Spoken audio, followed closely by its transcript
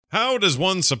How does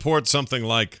one support something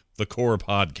like the Core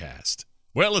Podcast?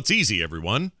 Well, it's easy,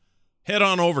 everyone. Head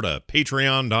on over to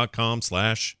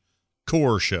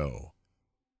patreon.com/Core Show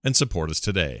and support us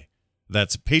today.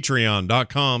 That's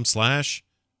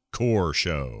patreon.com/Core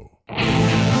Show. My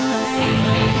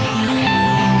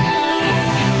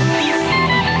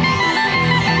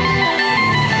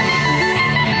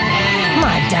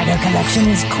dagger collection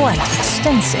is quite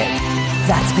extensive.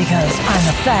 That's because I'm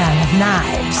a fan of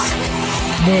knives.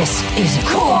 This is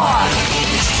Core!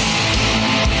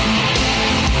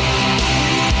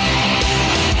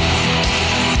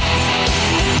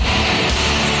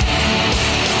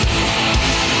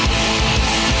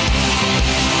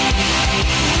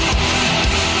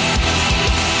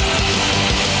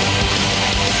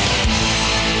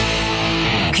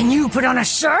 Can you put on a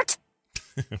shirt?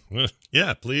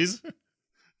 Yeah, please.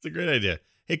 It's a great idea.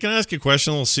 Hey, can I ask you a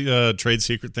question? A little trade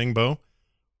secret thing, Bo?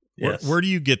 Yes. Where do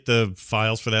you get the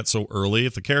files for that so early?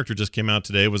 If the character just came out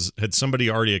today, had somebody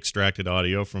already extracted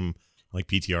audio from like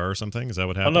PTR or something? Is that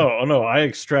what happened? Oh no, I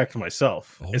extract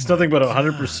myself. It's nothing but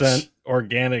 100%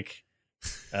 organic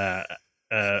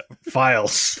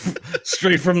files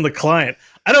straight from the client.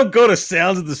 I don't go to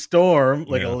Sounds of the Storm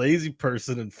like a lazy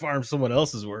person and farm someone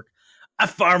else's work. I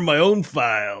farm my own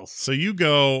files. So you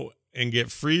go and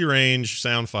get free range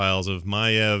sound files of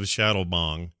Maiev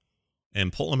Shadowbong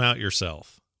and pull them out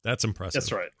yourself. That's impressive.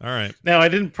 That's right. All right. Now, I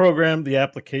didn't program the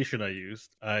application I used.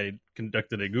 I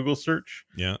conducted a Google search,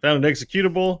 found an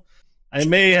executable. I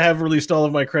may have released all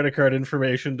of my credit card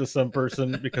information to some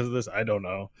person because of this. I don't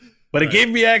know. But it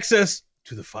gave me access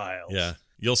to the files. Yeah.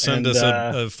 You'll send us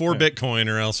a 4 Bitcoin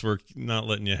or else we're not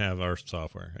letting you have our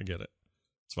software. I get it.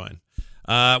 It's fine.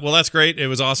 Well, that's great. It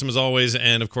was awesome as always.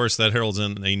 And, of course, that heralds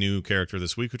in a new character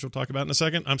this week, which we'll talk about in a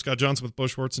second. I'm Scott Johnson with Bo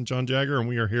Schwartz and John Jagger, and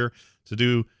we are here to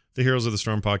do the Heroes of the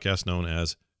Storm podcast known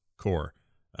as Core.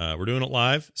 We're doing it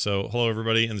live, so hello,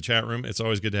 everybody in the chat room. It's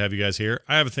always good to have you guys here.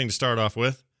 I have a thing to start off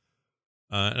with,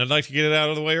 and I'd like to get it out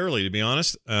of the way early, to be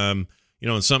honest. When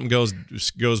something goes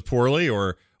poorly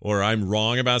or I'm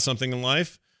wrong about something in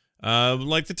life,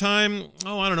 like the time,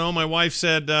 I don't know, my wife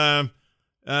said,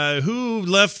 who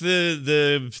left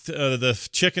the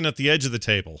chicken at the edge of the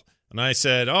table? And I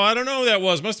said, I don't know who that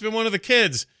was. Must have been one of the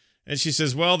kids. And she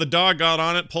says, well, the dog got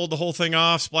on it, pulled the whole thing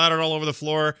off, splattered all over the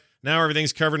floor. Now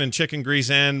everything's covered in chicken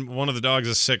grease, and one of the dogs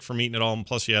is sick from eating it all, and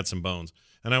plus she had some bones.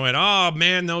 And I went, oh,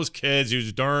 man, those kids,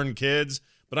 you darn kids.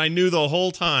 But I knew the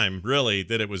whole time, really,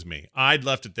 that it was me. I'd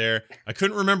left it there. I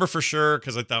couldn't remember for sure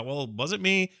because I thought, well, was it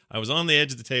me? I was on the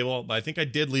edge of the table, but I think I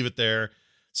did leave it there.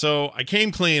 So I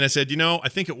came clean. I said, I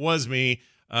think it was me.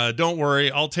 Don't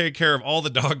worry. I'll take care of all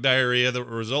the dog diarrhea that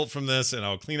will result from this, and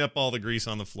I'll clean up all the grease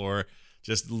on the floor.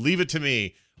 Just leave it to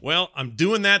me. Well, I'm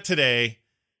doing that today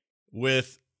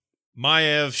with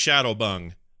Maiev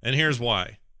Shadowbong, and here's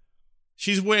why.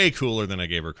 She's way cooler than I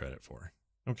gave her credit for,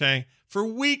 okay? For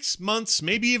weeks, months,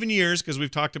 maybe even years, because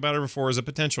we've talked about her before as a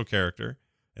potential character,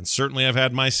 and certainly I've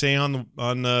had my say on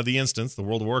the Instance, the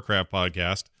World of Warcraft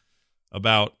podcast,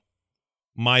 about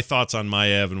my thoughts on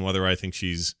Maiev and whether I think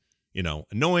she's,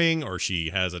 annoying or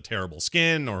she has a terrible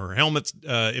skin or her helmet's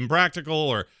impractical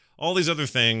or all these other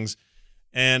things.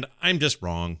 And I'm just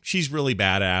wrong. She's really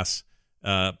badass,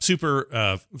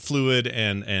 super fluid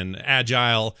and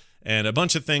agile, and a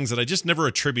bunch of things that I just never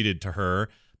attributed to her,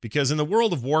 because in the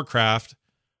World of Warcraft,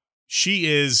 she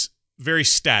is very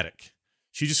static.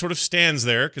 She just sort of stands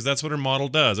there because that's what her model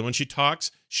does. And when she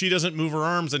talks, she doesn't move her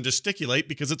arms and gesticulate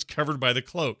because it's covered by the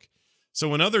cloak. So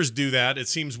when others do that, it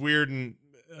seems weird and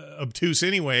obtuse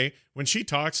anyway. When she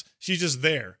talks, she's just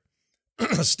there,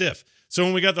 stiff. So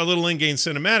when we got the little in-game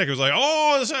cinematic, it was like,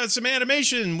 it's some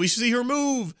animation. We see her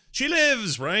move. She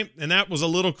lives, right? And that was a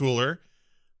little cooler.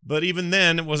 But even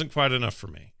then, it wasn't quite enough for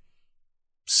me.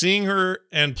 Seeing her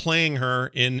and playing her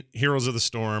in Heroes of the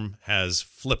Storm has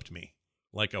flipped me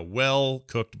like a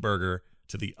well-cooked burger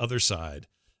to the other side.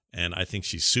 And I think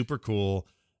she's super cool.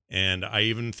 And I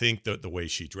even think that the way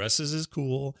she dresses is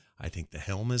cool. I think the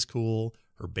helm is cool.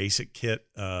 Her basic kit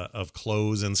of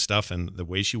clothes and stuff and the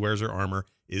way she wears her armor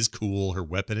is cool. Her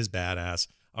weapon is badass.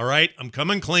 All right, I'm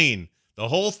coming clean. The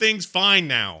whole thing's fine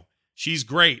now. She's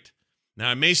great. Now,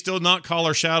 I may still not call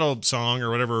her Shadow Song or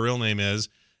whatever her real name is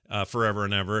forever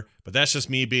and ever, but that's just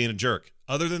me being a jerk.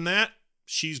 Other than that,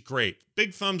 she's great.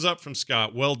 Big thumbs up from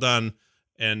Scott. Well done.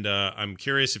 And I'm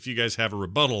curious if you guys have a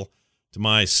rebuttal to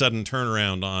my sudden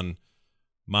turnaround on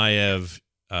Maiev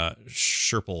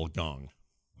Shadowbong.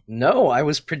 No, I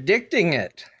was predicting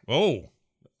it. Oh,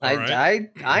 I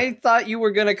thought you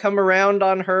were going to come around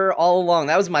on her all along.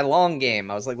 That was my long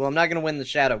game. I was like, well, I'm not going to win the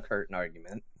Shadow Curtain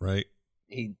argument. Right.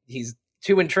 He's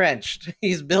too entrenched.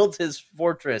 He's built his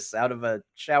fortress out of a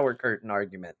shower curtain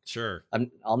argument. Sure.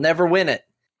 I'll never win it.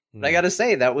 But I got to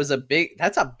say, that's a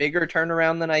bigger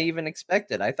turnaround than I even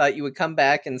expected. I thought you would come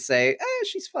back and say,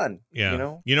 she's fun. Yeah.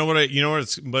 Where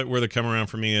the come around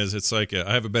for me is, it's like,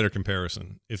 I have a better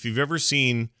comparison. If you've ever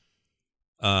seen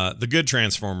the good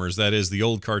Transformers, that is the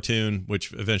old cartoon,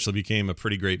 which eventually became a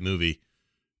pretty great movie,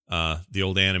 the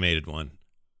old animated one.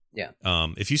 Yeah.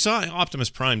 If you saw Optimus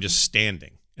Prime just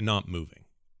standing and not moving,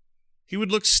 he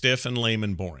would look stiff and lame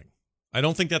and boring. I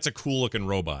don't think that's a cool looking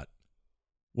robot.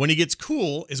 When he gets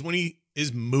cool is when he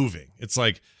is moving. It's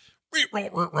like,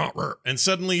 and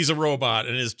suddenly he's a robot,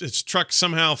 and his truck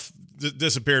somehow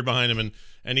disappeared behind him,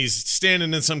 and he's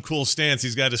standing in some cool stance.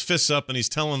 He's got his fists up, and he's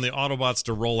telling the Autobots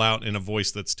to roll out in a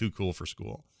voice that's too cool for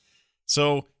school.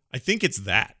 So I think it's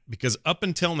that, because up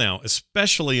until now,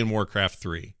 especially in Warcraft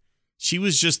 3, she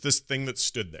was just this thing that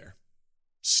stood there.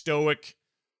 Stoic,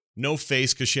 no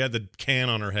face because she had the can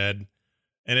on her head,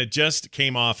 and it just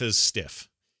came off as stiff.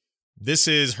 This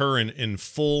is her in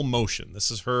full motion.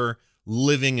 This is her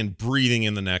living and breathing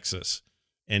in the Nexus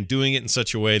and doing it in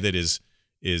such a way that is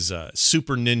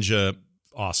super ninja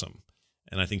awesome.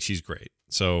 And I think she's great.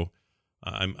 So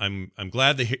I'm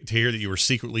glad to hear that you were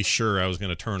secretly sure I was going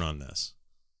to turn on this.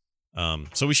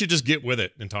 So we should just get with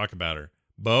it and talk about her.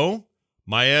 Bo,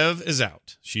 Maiev is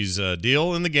out. She's a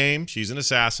deal in the game. She's an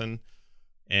assassin,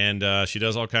 and she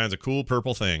does all kinds of cool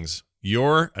purple things.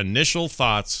 Your initial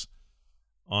thoughts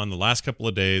on the last couple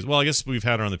of days? Well, I guess we've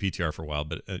had her on the PTR for a while,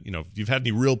 but if you've had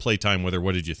any real play time with her,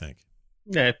 what did you think?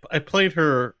 Yeah, I played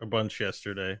her a bunch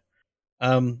yesterday.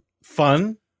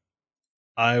 Fun.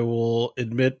 I will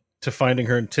admit to finding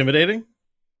her intimidating.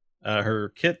 Her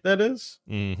kit, that is.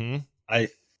 Mm-hmm. I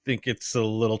think it's a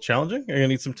little challenging. You're gonna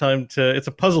need some time it's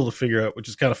a puzzle to figure out, which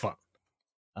is kind of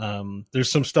fun.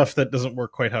 There's some stuff that doesn't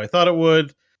work quite how I thought it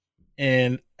would,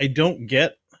 and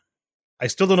I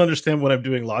still don't understand when I'm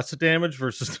doing lots of damage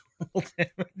versus normal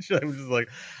damage. I'm just like,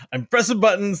 I'm pressing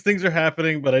buttons, things are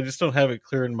happening, but I just don't have it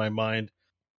clear in my mind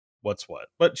what's what.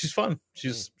 But she's fun.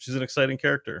 She's an exciting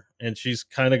character, and she's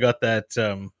kind of got that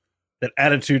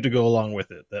attitude to go along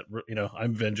with it. That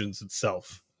I'm vengeance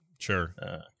itself. Sure.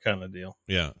 Kind of deal.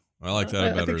 Yeah, I like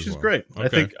that about her. I think she's well. great.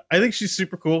 Okay. I think she's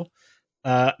super cool.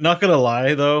 Not gonna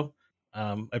lie though,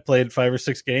 I played 5 or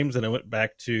 6 games and I went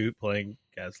back to playing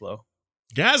Gazlowe.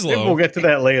 Maybe we'll get to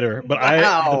that later. But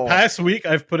the past week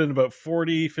I've put in about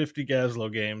 40, 50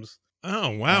 Gazlowe games. Oh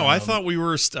wow! I thought you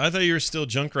were still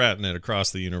Junkratting it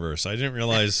across the universe. I didn't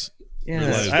realiise.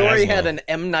 The story had an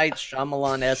M. Night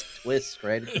Shyamalan-esque twist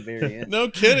right at the very end. No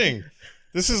kidding.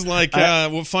 This is like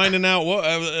we're finding out.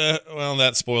 Well,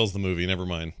 that spoils the movie. Never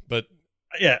mind. But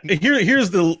yeah,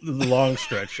 here's the long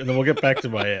stretch, and then we'll get back to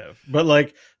Maiev. But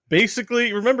like,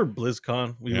 basically, remember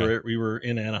BlizzCon? We were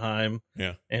in Anaheim,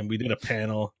 and we did a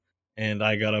panel, and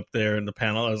I got up there in the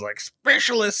panel. I was like,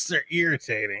 specialists are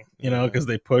irritating, because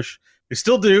they push. They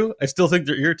still do. I still think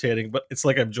they're irritating, but it's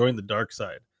like I've joined the dark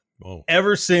side. Whoa.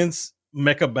 Ever since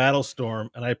Mecha Battlestorm,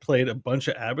 and I played a bunch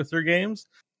of Abathur games,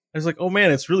 I was like, oh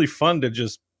man, it's really fun to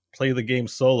just play the game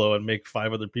solo and make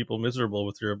 5 other people miserable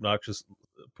with your obnoxious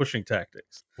pushing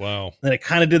tactics. Wow. And I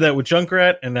kind of did that with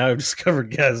Junkrat, and now I've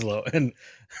discovered Gazlowe, and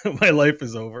my life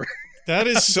is over. That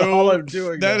is so all I'm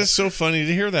doing. That is so funny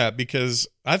to hear that, because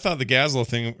I thought the Gazlowe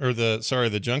thing, or the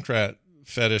Junkrat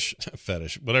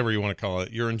fetish, whatever you want to call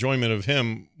it, your enjoyment of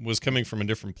him was coming from a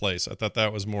different place. I thought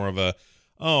that was more of a,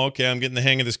 oh, okay, I'm getting the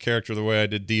hang of this character the way I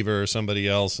did Diva or somebody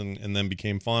else, and then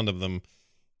became fond of them.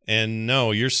 And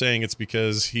no, you're saying it's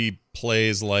because he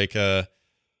plays like a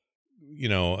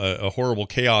horrible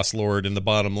chaos lord in the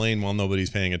bottom lane while nobody's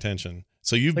paying attention.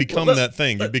 So you've become that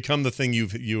thing. You've become the thing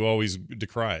you always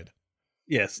decried.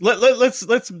 Yes.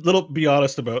 Let's be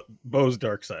honest about Bo's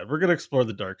dark side. We're going to explore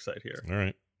the dark side here. All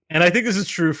right. And I think this is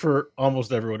true for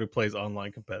almost everyone who plays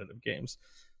online competitive games.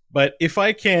 But if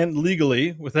I can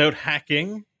legally, without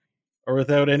hacking or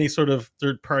without any sort of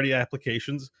third-party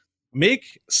applications,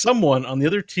 make someone on the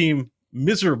other team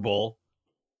miserable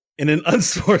in an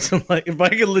unsportsmanlike, if I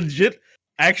can legit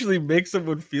actually make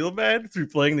someone feel bad through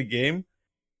playing the game,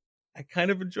 I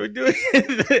kind of enjoy doing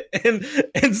it.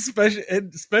 and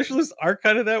specialists are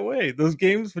kind of that way. Those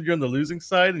games when you're on the losing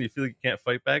side and you feel like you can't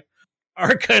fight back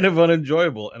are kind of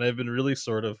unenjoyable. And I've been really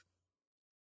sort of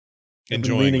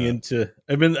leaning into.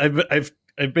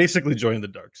 I've basically joined the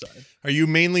dark side. Are you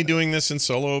mainly doing this in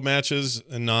solo matches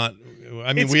and not?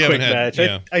 I mean, it's we haven't had.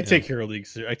 Match. I take Hero League.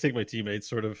 I take my teammates'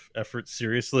 sort of efforts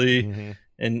seriously,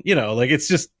 and it's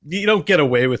just you don't get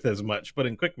away with as much. But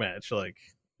in quick match, like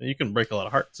you can break a lot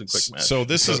of hearts in quick match. So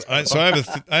this is. I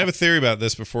have a theory about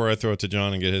this before I throw it to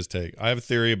John and get his take. I have a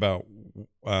theory about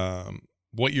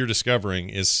what you're discovering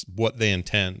is what they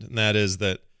intend, and that is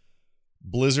that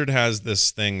Blizzard has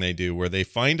this thing they do where they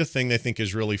find a thing they think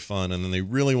is really fun, and then they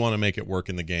really want to make it work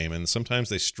in the game, and sometimes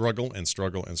they struggle and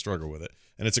struggle and struggle with it,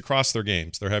 and it's across their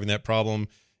games. They're having that problem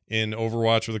in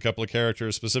Overwatch with a couple of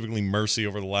characters, specifically Mercy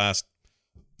over the last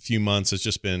few months has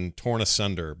just been torn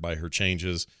asunder by her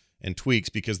changes and tweaks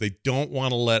because they don't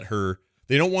want to let her,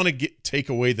 they don't want to take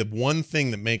away the one thing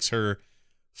that makes her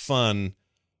fun,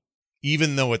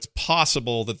 even though it's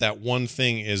possible that that one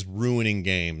thing is ruining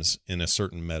games in a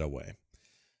certain meta way.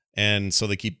 And so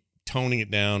they keep toning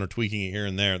it down or tweaking it here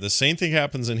and there. The same thing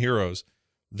happens in Heroes.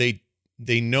 They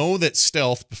know that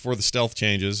stealth, before the stealth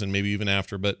changes, and maybe even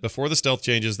after, but before the stealth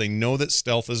changes, they know that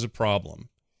stealth is a problem.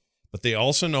 But they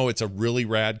also know it's a really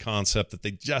rad concept that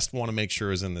they just want to make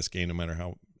sure is in this game, no matter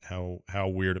how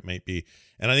weird it might be.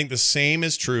 And I think the same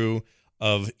is true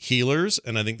of healers,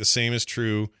 and I think the same is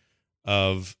true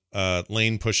of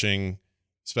lane pushing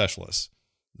specialists.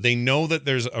 They know that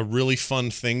there's a really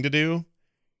fun thing to do,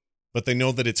 but they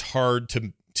know that it's hard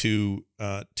to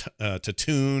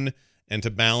tune and to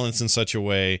balance in such a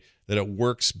way that it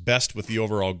works best with the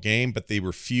overall game, but they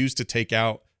refuse to take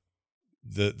out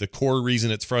the core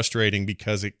reason it's frustrating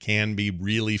because it can be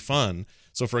really fun.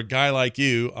 So for a guy like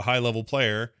you, a high-level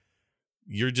player,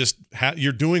 you're just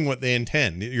you're doing what they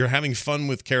intend. You're having fun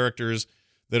with characters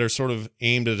that are sort of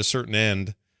aimed at a certain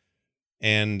end,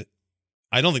 and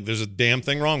I don't think there's a damn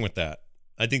thing wrong with that.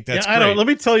 I think that's great. Let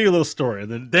me tell you a little story,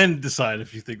 and then decide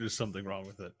if you think there's something wrong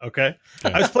with it. Okay?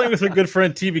 I was playing with a good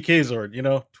friend TBK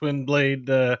Zord, twin blade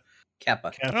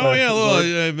Kappa. Oh yeah,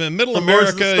 little Middle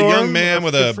America young man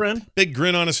with a big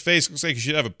grin on his face. Looks like he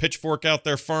should have a pitchfork out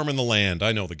there farming the land.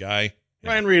 I know the guy. Yeah.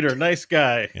 Ryan Reeder, nice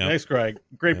guy, nice guy,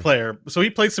 great player. So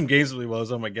he played some games with me while I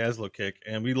was on my Gazlowe kick,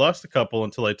 and we lost a couple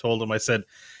until I told him, I said,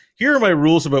 here are my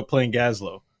rules about playing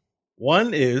Gazlowe.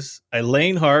 1 is I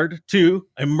lane hard. 2,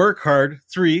 I merc hard.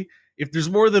 3, if there's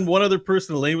more than one other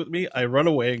person in the lane with me, I run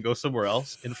away and go somewhere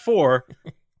else. And 4,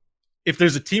 if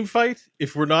there's a team fight,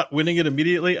 if we're not winning it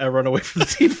immediately, I run away from the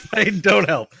team fight and don't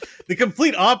help. The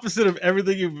complete opposite of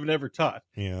everything you've been ever taught.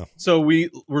 Yeah. So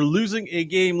we're losing a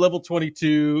game, level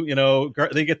 22,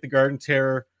 they get the Garden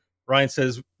Terror. Ryan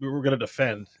says, we're going to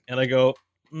defend. And I go,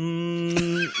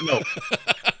 no.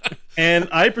 And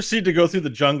I proceed to go through the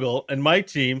jungle, and my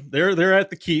team, they're at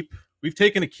the keep. We've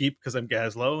taken a keep because I'm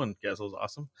Gazlowe, and Gazlowe's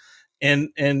awesome.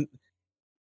 And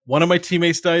one of my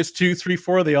teammates dies, 2, 3,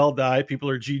 4, they all die. People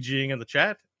are GGing in the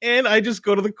chat, and I just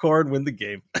go to the core and win the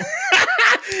game.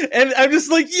 And I'm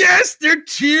just like, yes, their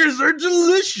tears are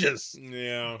delicious.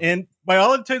 Yeah. And by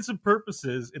all intents and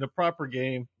purposes, in a proper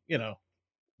game,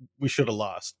 we should have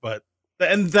lost.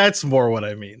 And that's more what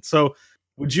I mean. So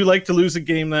would you like to lose a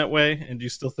game that way? And do you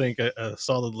still think a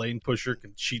solid lane pusher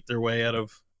can cheat their way out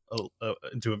of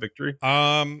into a victory?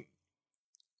 But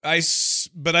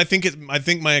I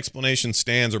think my explanation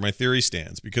stands, or my theory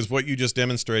stands, because what you just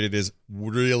demonstrated is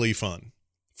really fun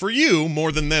for you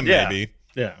more than them.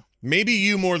 Maybe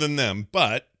you more than them,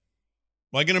 but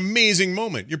like an amazing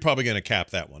moment. You're probably going to cap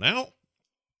that one out.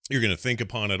 You're going to think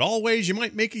upon it always. You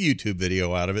might make a YouTube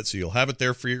video out of it, so you'll have it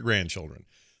there for your grandchildren.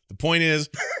 The point is,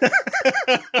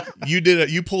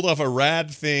 you pulled off a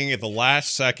rad thing at the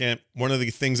last second. One of the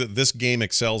things that this game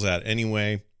excels at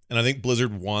anyway. And I think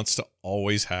Blizzard wants to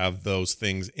always have those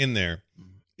things in there.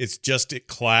 It's just, it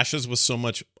clashes with so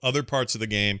much other parts of the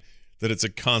game that it's a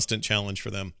constant challenge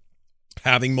for them.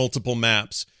 Having multiple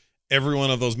maps, every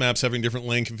one of those maps having different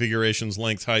lane configurations,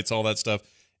 length, heights, all that stuff.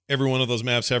 Every one of those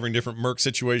maps having different merc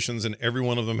situations, and every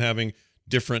one of them having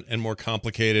different and more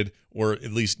complicated, or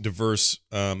at least diverse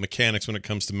mechanics when it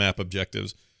comes to map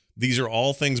objectives. These are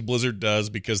all things Blizzard does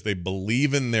because they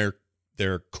believe in their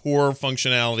core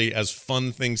functionality as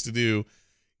fun things to do,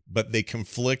 but they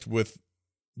conflict with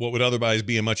what would otherwise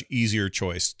be a much easier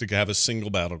choice to have a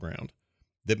single battleground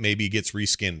that maybe gets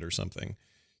reskinned or something.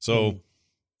 So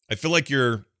I feel like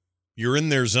you're in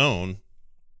their zone.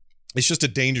 It's just a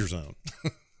danger zone.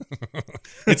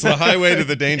 It's the highway to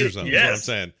the danger zone. Yes. Is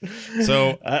what I'm saying.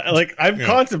 So I'm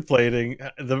contemplating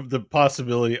the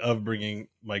possibility of bringing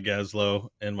my Gazlowe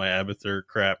and my Abathur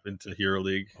crap into Hero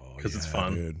League because it's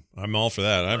fun. Dude. I'm all for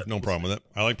that. I have no problem with it.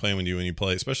 I like playing with you when you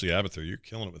play, especially Abathur. You're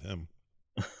killing it with him.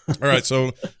 All right,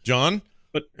 so John,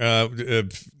 put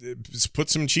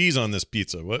some cheese on this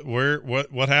pizza.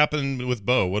 What happened with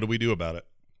Bo? What do we do about it?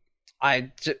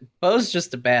 Bo's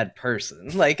just a bad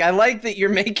person. Like, I like that you're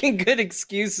making good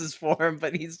excuses for him,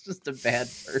 but he's just a bad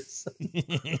person.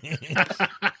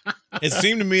 It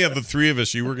seemed to me, of the three of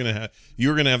us, you were gonna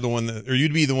have the one that, or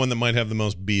you'd be the one that might have the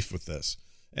most beef with this.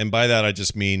 And by that, I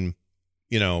just mean,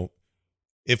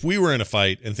 if we were in a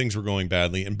fight and things were going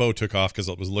badly and Bo took off because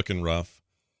it was looking rough,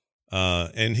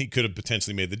 and he could have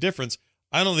potentially made the difference,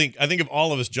 I think of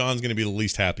all of us, John's going to be the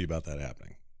least happy about that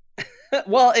happening.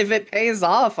 Well, if it pays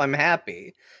off, I'm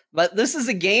happy. But this is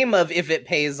a game of if it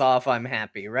pays off, I'm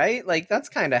happy, right? Like, that's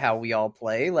kind of how we all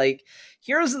play. Like,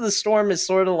 Heroes of the Storm is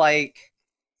sort of like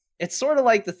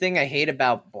the thing I hate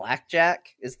about blackjack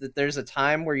is that there's a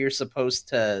time where you're supposed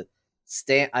to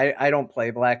stand. I don't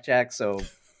play blackjack, so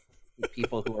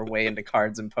people who are way into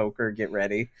cards and poker, get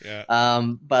ready. Yeah.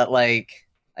 But like,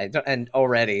 I don't, and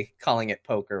already calling it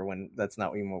poker when that's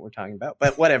not even what we're talking about,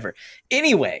 but whatever.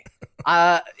 Anyway,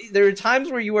 there are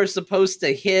times where you are supposed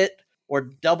to hit or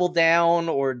double down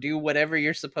or do whatever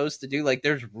you're supposed to do. Like,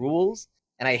 there's rules.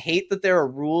 And I hate that there are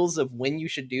rules of when you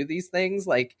should do these things.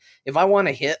 Like, if I want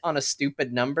to hit on a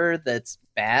stupid number that's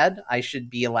bad, I should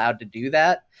be allowed to do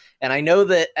that. And I know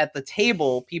that at the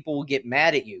table, people will get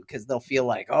mad at you because they'll feel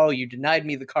like, oh, you denied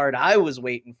me the card I was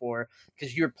waiting for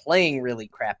because you're playing really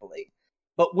crappily.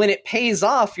 But when it pays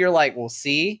off, you're like, well,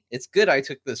 see, it's good I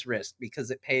took this risk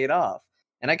because it paid off.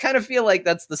 And I kind of feel like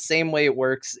that's the same way it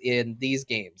works in these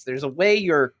games. There's a way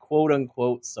you're quote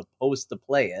unquote supposed to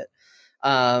play it.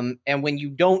 And when you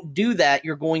don't do that,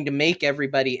 you're going to make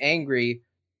everybody angry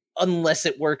unless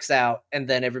it works out. And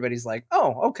then everybody's like,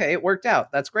 oh, okay, it worked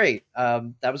out. That's great.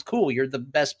 That was cool. You're the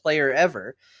best player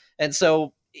ever. And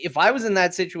so if I was in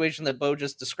that situation that Bo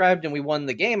just described and we won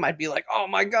the game, I'd be like, oh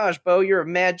my gosh, Bo, you're a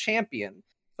mad champion.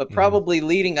 But probably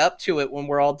leading up to it when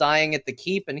we're all dying at the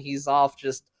keep and he's off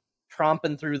just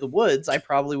tromping through the woods, I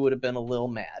probably would have been a little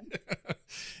mad.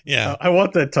 Yeah. I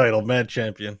want that title, Mad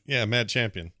Champion. Yeah, Mad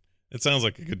Champion. It sounds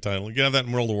like a good title. You can have that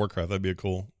in World of Warcraft. That'd be a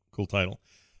cool title.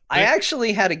 I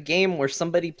actually had a game where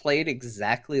somebody played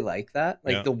exactly like that.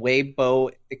 Like the way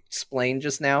Bo explained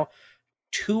just now,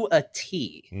 to a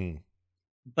T.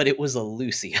 But it was a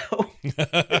Lucio.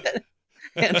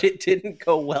 And it didn't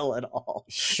go well at all.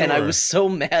 Sure. And I was so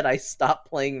mad I stopped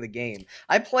playing the game.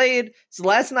 So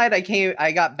last night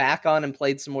I got back on and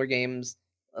played some more games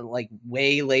like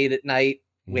way late at night.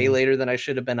 Way later than I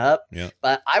should have been up. Yeah.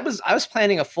 But I was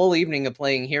planning a full evening of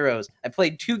playing Heroes. I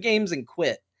played 2 games and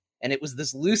quit. And it was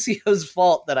this Lucio's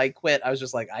fault that I quit. I was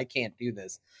just like, I can't do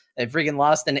this. I freaking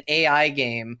lost an AI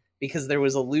game because there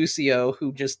was a Lucio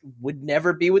who just would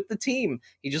never be with the team.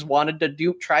 He just wanted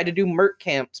to try to do merc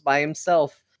camps by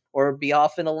himself or be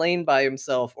off in a lane by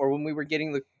himself. Or when we were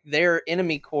getting their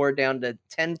enemy core down to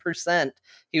 10%,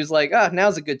 he was like,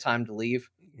 now's a good time to leave.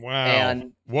 Wow.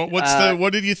 And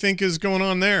what did you think is going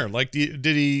on there? Like, did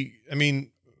he, I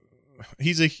mean,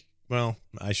 well,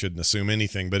 I shouldn't assume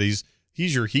anything, but he's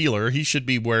your healer. He should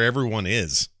be where everyone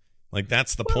is. Like,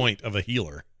 that's the point of a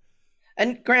healer.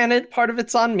 And granted, part of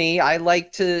it's on me. I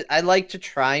like to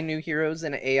try new heroes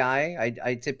in AI.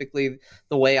 I typically,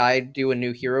 the way I do a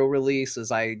new hero release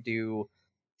is I do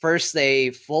first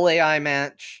a full AI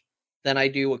match, then I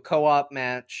do a co-op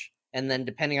match, and then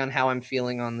depending on how I'm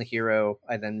feeling on the hero,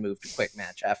 I then move to quick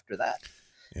match after that.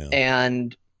 Yeah.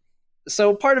 And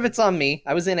so part of it's on me.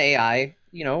 I was in AI.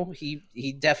 You know, he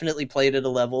definitely played at a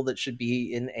level that should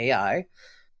be in AI.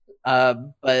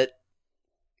 But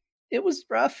it was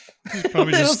rough. It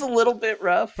was a little bit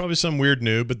rough. Probably some weird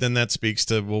new, but then that speaks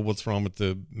to, well, what's wrong with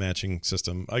the matching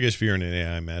system? I guess if you're in an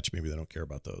AI match, maybe they don't care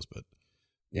about those, but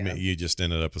you just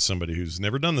ended up with somebody who's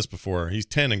never done this before. He's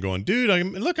 10 and going, dude,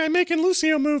 I'm making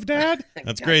Lucio move, Dad.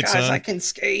 That's great, guys, son. I can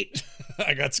skate.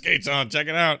 I got skates on. Check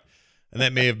it out. And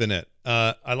that may have been it.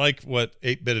 I like what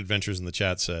 8-Bit Adventures in the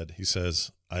chat said. He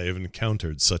says, I have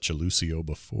encountered such a Lucio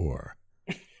before.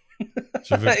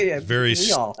 So very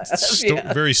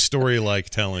story-like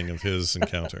telling of his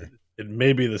encounter. It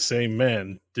may be the same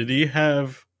man. Did he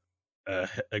have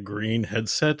a green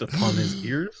headset upon his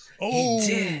ears? Oh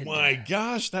my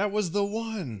gosh, that was the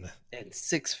one. And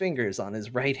 6 fingers on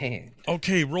his right hand.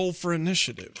 Okay, roll for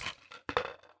initiative.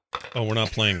 Oh, we're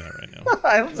not playing that right now.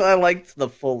 I liked the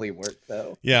Foley work,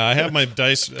 though. Yeah, I have my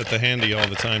dice at the handy all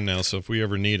the time now, so if we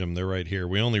ever need them, they're right here.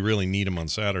 We only really need them on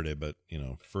Saturday, but,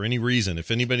 for any reason,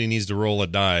 if anybody needs to roll a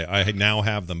die, I now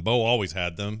have them. Bo always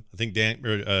had them. I think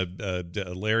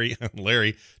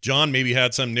Larry, John maybe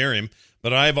had some near him,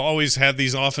 but I've always had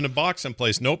these off in a box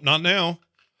someplace. Nope, not now.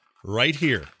 Right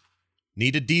here.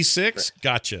 Need a D6?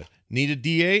 Gotcha. Need a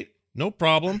D8? No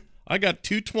problem. I got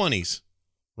 2 20s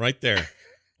right there.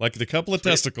 Like the couple of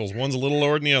testicles. One's a little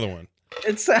lower than the other one.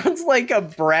 It sounds like a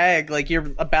brag, like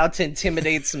you're about to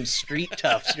intimidate some street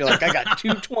toughs. You're like, I got 2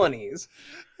 20s.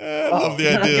 I love the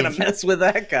idea. You're not going to mess with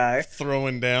that guy.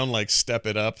 Throwing down like Step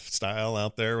It Up style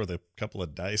out there with a couple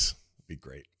of dice. It'd be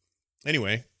great.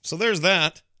 Anyway, so there's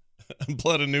that.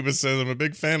 Blood Anubis says, I'm a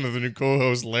big fan of the new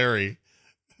co-host, Larry.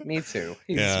 Me too.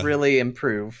 He's really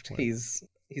improved. He's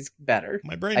better.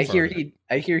 My brain. I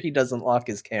hear he doesn't lock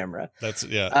his camera. That's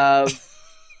yeah.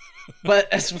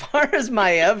 But as far as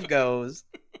Maiev goes,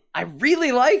 I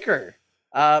really like her.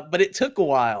 But it took a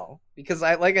while because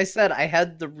like I said, I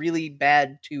had the really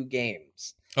bad 2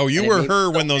 games. Oh, you were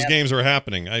her when those games were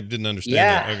happening. I didn't understand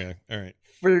that. Okay. All right.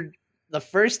 For the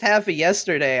first half of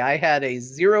yesterday, I had a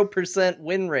 0%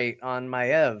 win rate on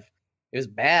Maiev. It was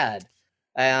bad.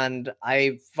 And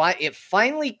it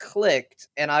finally clicked.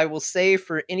 And I will say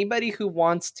for anybody who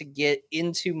wants to get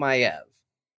into Maiev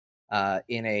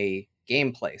in a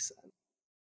gameplay set,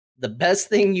 the best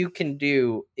thing you can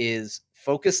do is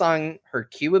focus on her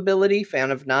Q ability, Fan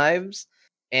of Knives,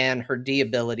 and her D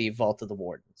ability, Vault of the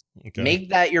Wardens. Okay. Make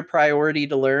that your priority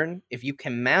to learn. If you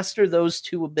can master those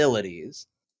 2 abilities,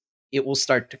 it will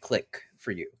start to click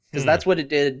for you. Because that's what it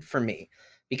did for me.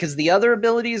 Because the other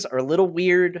abilities are a little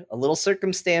weird, a little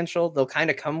circumstantial. They'll kind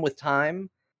of come with time.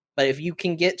 But if you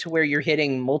can get to where you're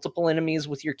hitting multiple enemies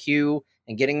with your Q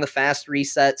and getting the fast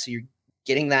reset, so you're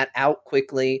getting that out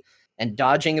quickly and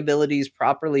dodging abilities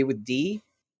properly with D,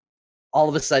 all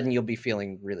of a sudden you'll be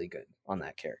feeling really good on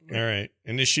that character. All right.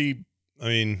 And is she, I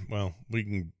mean, well,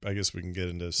 I guess we can get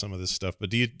into some of this stuff, but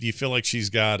do you feel like she's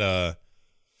got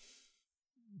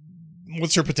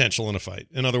what's her potential in a fight?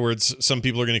 In other words, some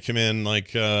people are going to come in like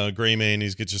Greymane,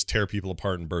 he's going to just tear people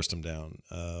apart and burst them down.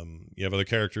 You have other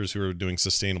characters who are doing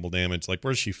sustainable damage. Like,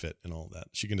 where does she fit in all of that?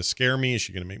 Is she going to scare me? Is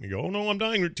she going to make me go, oh no, I'm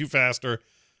dying too fast? Or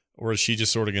is she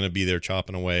just sort of going to be there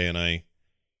chopping away and I,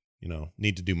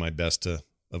 need to do my best to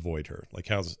avoid her? Like,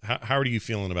 how are you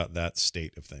feeling about that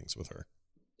state of things with her?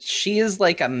 She is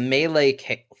like a melee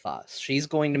Kael'thas. She's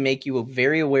going to make you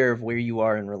very aware of where you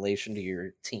are in relation to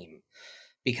your team.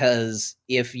 Because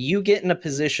if you get in a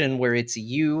position where it's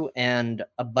you and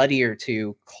a buddy or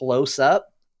 2 close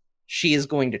up, she is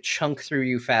going to chunk through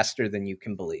you faster than you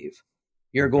can believe.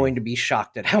 You're going to be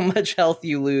shocked at how much health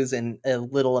you lose in a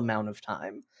little amount of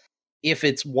time. If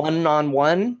it's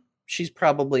 1-on-1, she's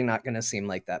probably not going to seem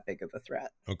like that big of a threat.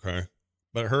 Okay.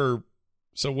 But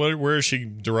where is she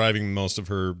deriving most of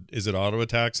her? Is it auto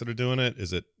attacks that are doing it?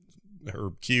 Is it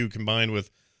her Q combined with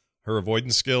her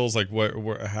avoidance skills? Like,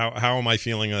 how am I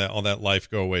feeling that all that life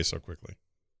go away so quickly?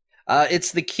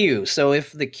 It's the Q. So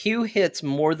if the Q hits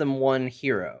more than one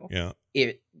hero,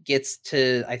 it gets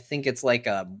to, I think it's like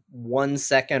a 1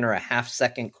 second or a half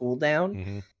second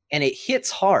cooldown, and it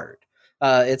hits hard.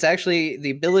 It's actually,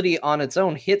 the ability on its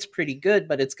own hits pretty good,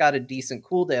 but it's got a decent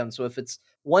cooldown. So if it's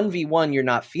 1v1, you're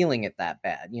not feeling it that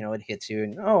bad. It hits you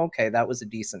and, oh, okay, that was a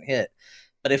decent hit.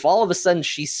 But if all of a sudden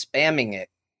she's spamming it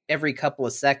every couple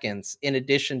of seconds, in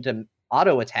addition to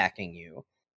auto attacking you,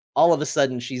 all of a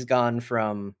sudden she's gone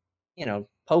from,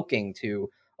 poking to,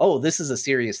 oh, this is a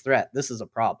serious threat. This is a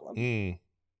problem.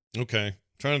 Okay.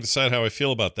 Trying to decide how I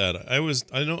feel about that.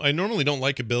 I normally don't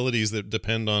like abilities that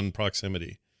depend on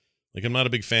proximity. Like, I'm not a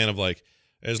big fan of like,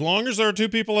 as long as there are 2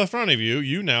 people in front of you,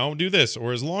 you now do this.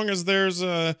 Or as long as there's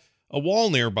a wall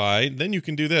nearby, then you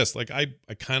can do this. Like, I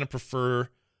kind of prefer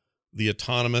the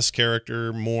autonomous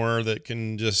character more that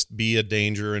can just be a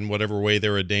danger in whatever way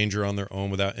they're a danger on their own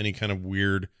without any kind of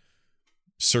weird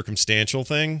circumstantial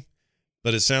thing.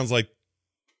 But it sounds like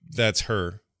that's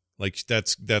her. Like,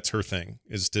 that's her thing,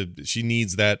 she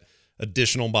needs that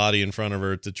additional body in front of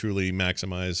her to truly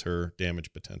maximize her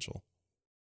damage potential.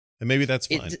 And maybe that's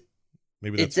fine.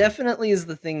 It definitely is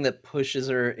the thing that pushes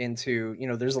her into,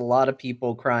 there's a lot of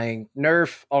people crying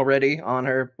nerf already on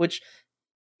her, which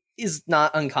is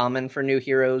not uncommon for new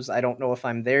heroes. I don't know if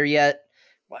I'm there yet.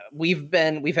 We've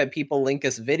had people link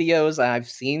us videos. I've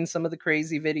seen some of the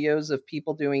crazy videos of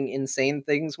people doing insane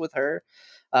things with her.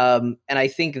 And I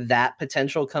think that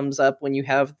potential comes up when you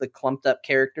have the clumped up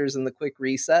characters and the quick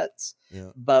resets. Yeah.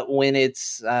 But when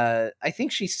it's, I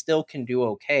think she still can do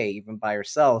okay, even by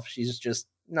herself. She's just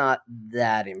not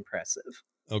that impressive.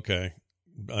 Okay.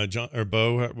 John or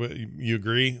Bo, you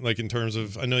agree? Like, in terms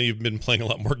of, I know you've been playing a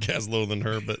lot more Gazlowe than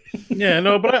her, but yeah,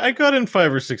 no, but I got in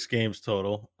 5 or 6 games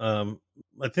total.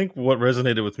 I think what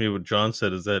resonated with me, what John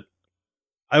said, is that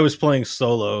I was playing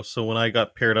solo, so when I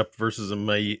got paired up versus a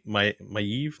Maiev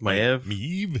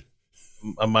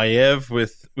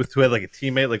with who had like a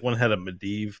teammate, like one had a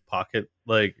Medivh pocket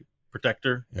like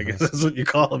protector. I guess that's what you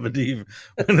call a Medivh.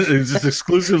 When it's just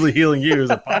exclusively healing you as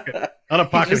a pocket, not a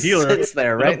pocket healer. Sits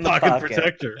there, right in the pocket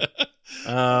protector.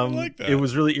 Like that. It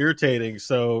was really irritating.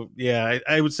 So yeah,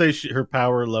 I would say her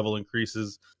power level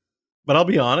increases, but I'll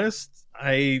be honest.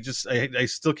 I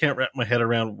still can't wrap my head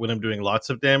around when I'm doing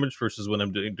lots of damage versus when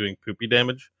I'm doing poopy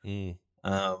damage.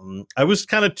 I was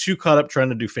kind of too caught up trying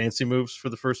to do fancy moves for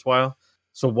the first while.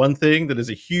 So one thing that is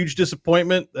a huge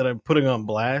disappointment that I'm putting on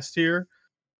blast here,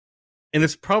 and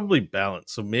it's probably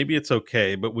balanced, so maybe it's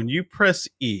okay, but when you press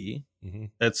E,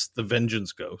 that's the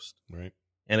Vengeance Ghost. Right.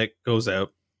 And it goes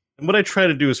out. And what I try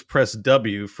to do is press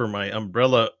W for my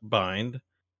umbrella bind.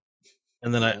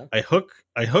 And then I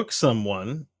hook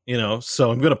someone,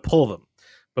 so I'm going to pull them.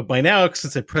 But by now,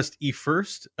 since I pressed E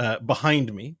first,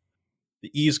 behind me,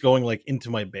 the E is going like into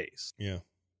my base. Yeah.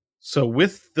 So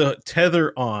with the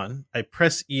tether on, I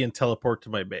press E and teleport to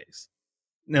my base.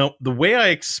 Now, the way I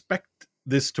expect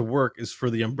this to work is for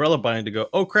the umbrella bind to go,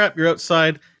 oh crap, you're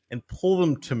outside, and pull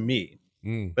them to me.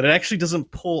 But it actually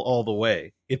doesn't pull all the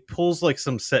way. It pulls like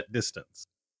some set distance.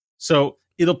 So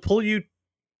it'll pull you,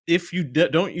 if you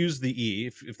don't use the E,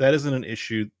 if that isn't an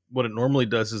issue, what it normally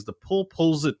does is the pull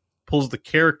pulls the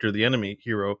character, the enemy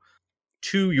hero,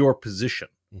 to your position.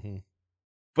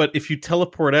 But if you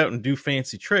teleport out and do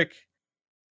fancy trick,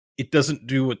 it doesn't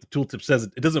do what the tooltip says.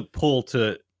 It doesn't pull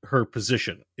to her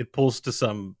position. It pulls to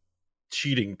some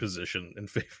cheating position in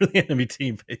favor of the enemy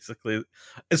team, basically,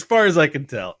 as far as I can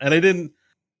tell. And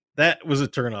that was a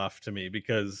turn off to me,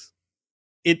 because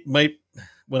it might,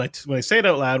 when I say it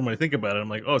out loud, when I think about it, I'm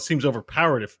like, oh, it seems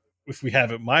overpowered if we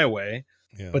have it my way.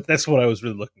 Yeah. But that's what I was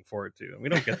really looking forward to, and we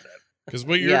don't get that. Because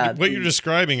what you're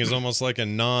describing is almost like a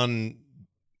non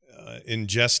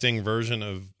ingesting version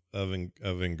of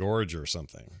Engorge or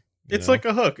something. It's like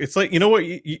a hook. It's like,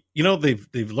 what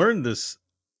they've learned this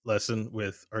lesson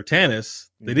with Artanis.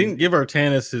 They didn't give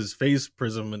Artanis his phase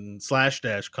prism and slash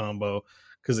dash combo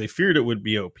because they feared it would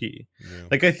be OP. Yeah.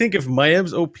 Like, I think if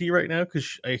Mayev's OP right now,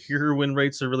 because I hear her win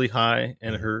rates are really high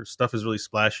and her stuff is really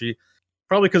splashy,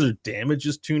 probably because her damage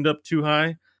is tuned up too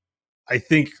high. I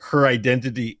think her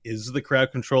identity is the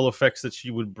crowd control effects that she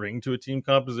would bring to a team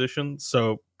composition.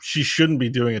 So she shouldn't be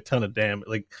doing a ton of damage.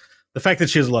 Like, the fact that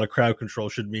she has a lot of crowd control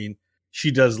should mean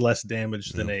she does less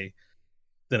damage than a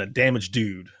damaged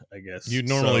dude, I guess. You'd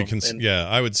normally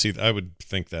I would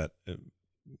think that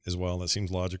as well. That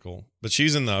seems logical. But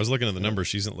she's I was looking at the numbers,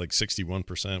 she's at like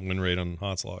 61% win rate on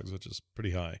Hot Slogs, which is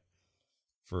pretty high.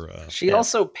 She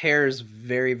also pairs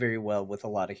very, very well with a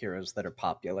lot of heroes that are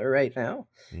popular right now.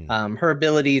 Her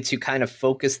ability to kind of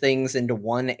focus things into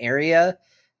one area.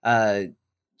 I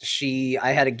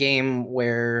had a game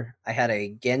where I had a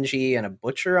Genji and a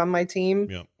Butcher on my team,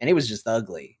 and it was just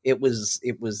ugly. It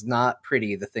was not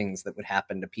pretty, the things that would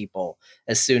happen to people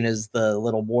as soon as the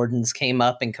little wardens came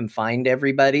up and confined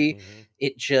everybody.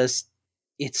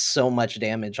 It's so much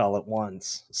damage all at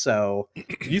once. So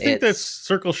you think that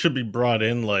circle should be brought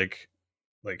in like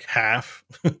half?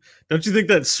 Don't you think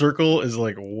that circle is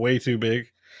like way too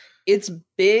big? It's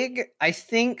big. I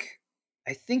think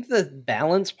the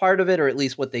balance part of it, or at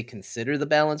least what they consider the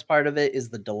balance part of it, is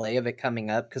the delay of it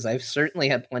coming up. Because I've certainly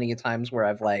had plenty of times where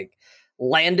I've like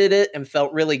landed it and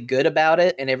felt really good about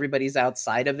it, and everybody's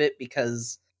outside of it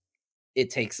because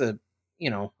it takes a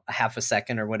half a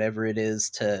second or whatever it is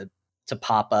to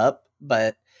pop up.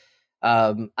 But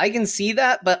I can see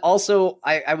that. But also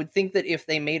I would think that if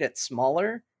they made it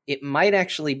smaller, it might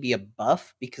actually be a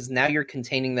buff, because now you're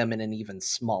containing them in an even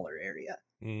smaller area.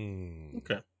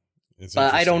 Okay.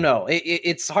 But I don't know.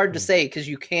 It's hard to say, because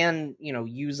you can,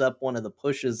 use up one of the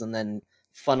pushes and then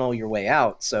funnel your way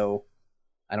out. So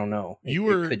I don't know. You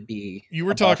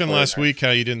were talking last week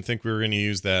how you didn't think we were going to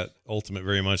use that ultimate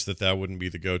very much, that wouldn't be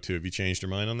the go-to. Have you changed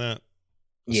your mind on that?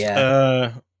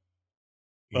 Yeah.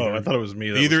 I thought it was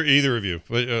me. Either of you.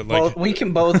 Well, we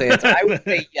can both answer. I would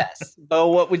say yes. Bo,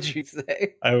 what would you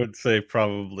say? I would say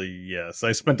probably yes.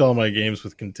 I spent all my games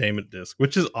with Containment Disc,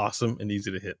 which is awesome and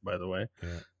easy to hit, by the way.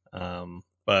 Yeah.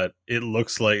 But it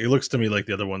looks to me like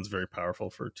the other one's very powerful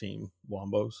for team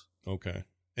wombos. Okay.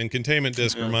 And Containment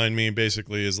Disc, remind me,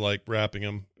 basically is like wrapping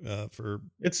them for.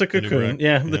 It's a cocoon.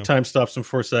 The time stops in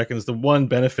 4 seconds. The one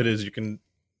benefit is you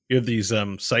have these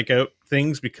psych out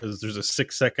things, because there's a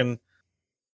 6 second.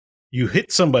 You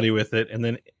hit somebody with it, and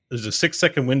then there's a 6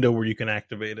 second window where you can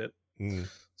activate it.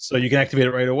 So you can activate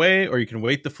it right away, or you can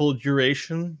wait the full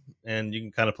duration, and you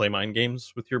can kind of play mind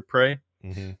games with your prey.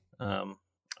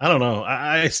 I don't know.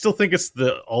 I still think it's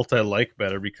the ult I like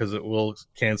better, because it will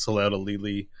cancel out a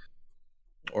Lili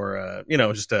or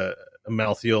just a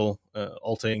Malthael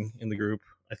ulting in the group.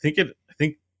 I think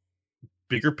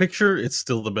bigger picture, it's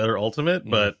still the better ultimate,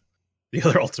 but the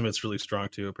other ultimate's really strong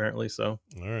too, apparently. So,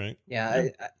 all right. Yeah.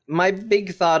 My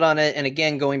big thought on it, and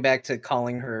again, going back to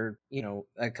calling her,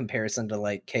 a comparison to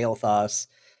like Kael'thas,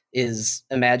 is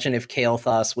imagine if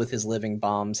Kael'thas with his living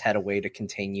bombs had a way to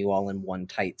contain you all in one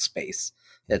tight space.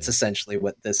 That's essentially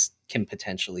what this can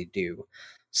potentially do.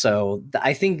 So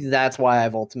I think that's why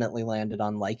I've ultimately landed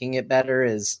on liking it better,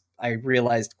 is I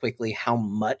realized quickly how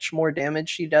much more damage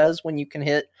she does when you can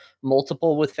hit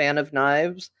multiple with Fan of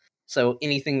Knives. So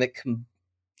anything that can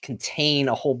contain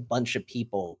a whole bunch of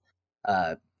people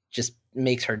just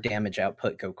makes her damage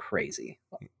output go crazy.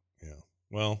 Yeah.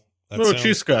 Well, what about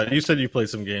you, Scott? You said you played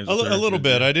some games. A little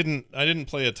bit. I didn't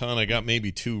play a ton. I got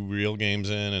maybe 2 real games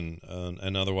in,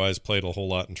 and otherwise played a whole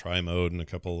lot in try mode and a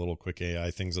couple of little quick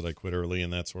AI things that I quit early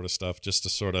and that sort of stuff, just to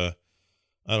sort of,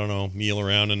 I don't know, meal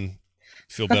around and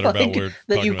feel better about where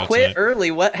that you quit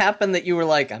early. What happened that you were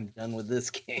like, I'm done with this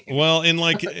game? Well, in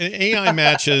like AI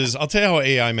matches, I'll tell you how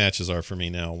AI matches are for me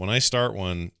now. When I start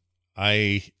one,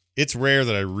 it's rare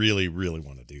that I really, really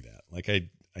want to do that. Like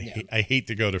I hate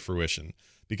to go to fruition.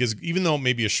 Because even though it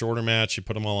may be a shorter match, you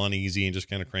put them all on easy and just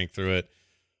kind of crank through it.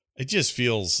 It just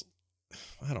feels,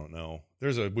 I don't know.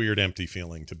 There's a weird empty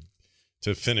feeling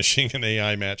to finishing an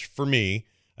AI match for me.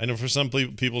 I know for some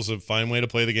people it's a fine way to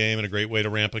play the game and a great way to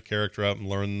ramp a character up and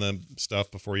learn the stuff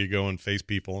before you go and face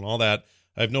people and all that.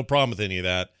 I have no problem with any of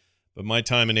that. But my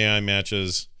time in AI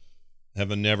matches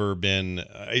have never been,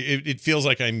 it feels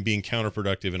like I'm being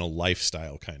counterproductive in a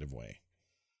lifestyle kind of way.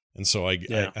 And so I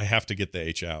have to get the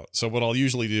H out. So what I'll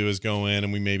usually do is go in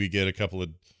and we maybe get a couple of,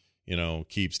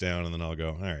 keeps down, and then I'll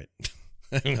go, all right,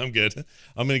 I'm good.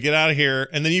 I'm going to get out of here.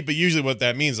 And then, but usually what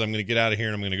that means is I'm going to get out of here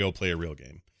and I'm going to go play a real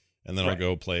game. And then I'll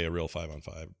go play a real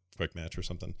 5-on-5 quick match or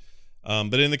something.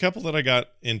 But in the couple that I got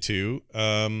into,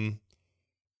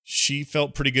 she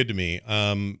felt pretty good to me.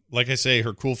 Like I say,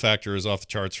 her cool factor is off the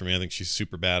charts for me. I think she's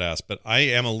super badass, but I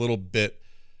am a little bit,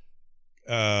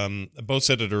 both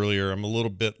said it earlier, I'm a little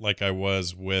bit like I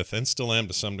was with, and still am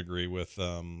to some degree, with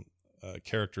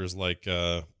characters like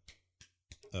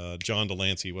John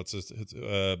Delancey. What's his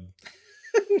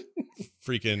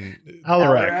freaking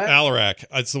Alarak.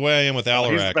 It's the way I am with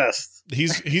Alarak.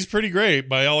 He's best. He's pretty great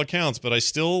by all accounts, but I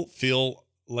still feel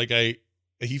like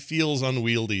he feels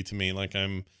unwieldy to me, like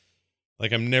I'm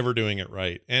never doing it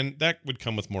right. And that would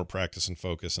come with more practice and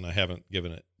focus, and I haven't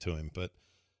given it to him, but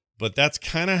that's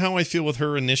kind of how I feel with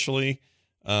her initially.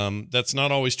 That's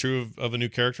not always true of a new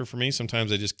character for me.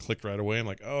 Sometimes I just click right away. I'm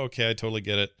like, oh, okay, I totally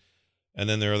get it. And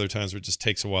then there are other times where it just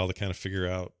takes a while to kind of figure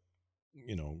out,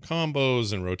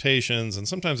 combos and rotations. And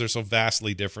sometimes they're so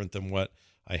vastly different than what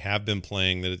I have been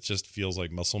playing that it just feels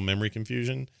like muscle memory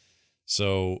confusion.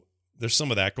 So there's some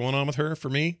of that going on with her for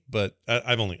me, but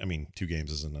I've only, 2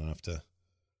 games isn't enough to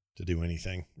do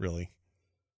anything really.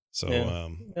 So,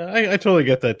 I totally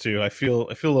get that too. I feel a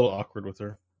little awkward with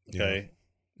her. Okay.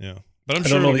 Yeah. But I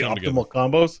don't know the optimal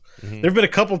combos. Mm-hmm. There've been a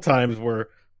couple times where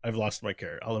I've lost my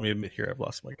character. Let me admit here, I've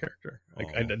lost my character.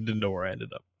 Like I didn't know where I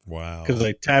ended up. Wow. Because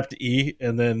I tapped E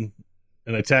and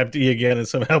I tapped E again and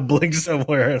somehow blinked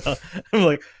somewhere. And I'm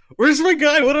like, where's my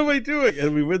guy? What am I doing?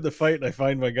 And we win the fight and I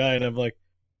find my guy and I'm like,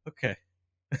 okay.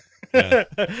 Yeah.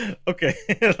 Okay,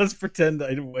 let's pretend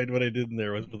what I did in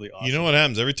there was really awesome. You know what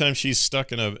happens every time she's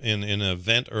stuck in a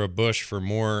vent or a bush for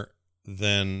more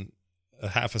than a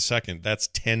half a second? That's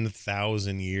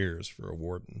 10,000 years for a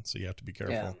warden. So you have to be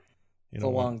careful. Yeah. It's a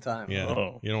long time. Yeah,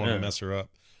 you don't want to mess her up.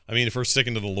 If we're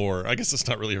sticking to the lore, I guess it's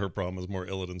not really her problem. It's more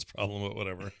Illidan's problem, but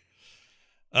whatever.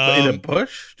 In a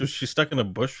bush? Was she stuck in a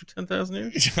bush for 10,000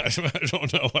 years? I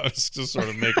don't know. I was just sort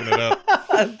of making it up.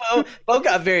 Bo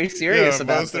got very serious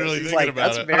about this. Really thinking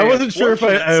about it. I wasn't sure if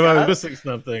I was missing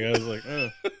something. I was like,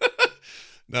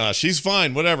 Nah, she's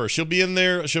fine. Whatever. She'll be in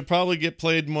there. She'll probably get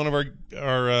played in one of our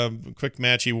quick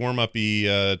matchy,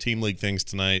 warm-uppy Team League things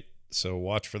tonight. So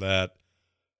watch for that.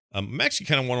 I'm actually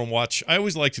kind of want to watch. I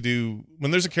always like to do,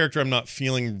 when there's a character I'm not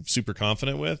feeling super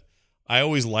confident with, I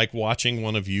always like watching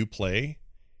one of you play.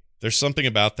 There's something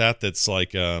about that's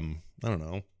like, I don't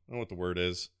know what the word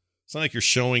is. It's not like you're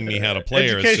showing me how to play.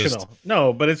 Educational. It's just,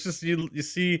 no, but it's just you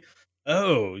see,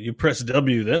 you press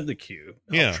W, then the Q.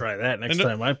 I'll try that next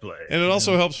time I play. And it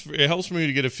also helps. It helps for me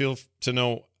to get a feel to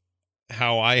know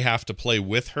how I have to play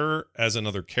with her as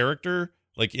another character,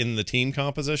 like in the team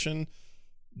composition.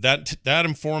 That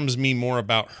informs me more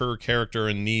about her character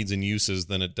and needs and uses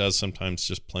than it does sometimes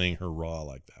just playing her raw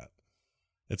like that.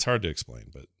 It's hard to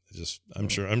explain, but I'm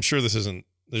sure this isn't.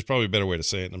 There's probably a better way to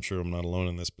say it, and I'm sure I'm not alone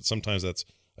in this. But sometimes that's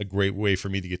a great way for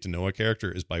me to get to know a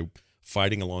character is by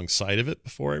fighting alongside of it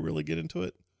before I really get into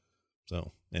it.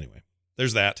 So anyway,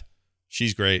 there's that.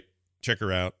 She's great. Check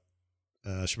her out.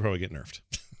 She'll probably get nerfed.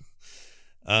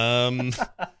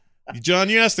 John,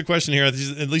 you asked the question here. This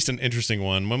is at least an interesting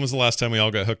one. When was the last time we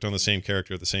all got hooked on the same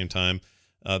character at the same time?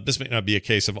 This may not be a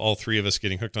case of all 3 of us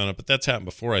getting hooked on it, but that's happened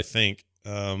before, I think.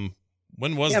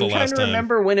 When was the last time? I'm trying to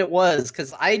remember when it was,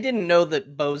 because I didn't know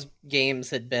that Bo's games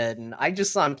had been. I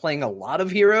just saw him playing a lot of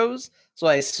heroes, so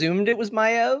I assumed it was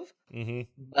Maiev. Mm-hmm.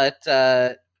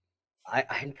 But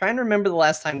I'm trying to remember the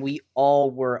last time we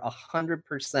all were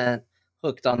 100%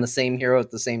 hooked on the same hero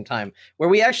at the same time, where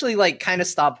we actually like kind of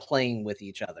stopped playing with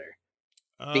each other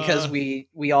because we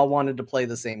all wanted to play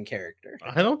the same character.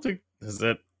 I don't think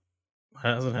that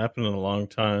hasn't happened in a long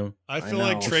time. I feel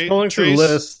like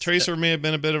Tracer may have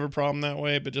been a bit of a problem that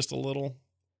way, but just a little.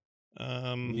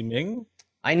 Yiming?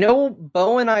 I know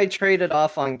Bo and I traded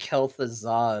off on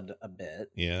Kel'Thuzad a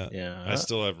bit. Yeah. I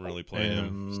still haven't really played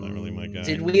him. It's not really my guy.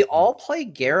 Did we all play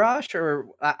Garrosh, or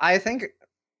I think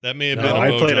that may have been?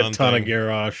 I played a ton of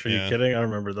Garrosh. Are you kidding? I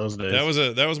remember those days.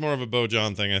 That was more of a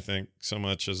Bo-John thing, I think, so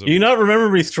much as. Do you not remember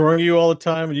me throwing you all the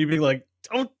time, and you'd be like,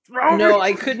 "Don't throw me"? No,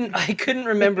 I couldn't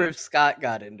remember if Scott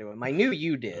got into him. I knew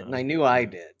you did, and I knew I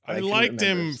did. I liked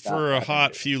him for a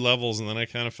hot few levels, and then I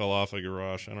kind of fell off of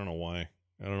Garrosh. I don't know why.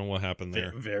 I don't know what happened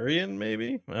there. Varian,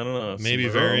 maybe? I don't know. Maybe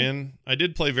Varian. I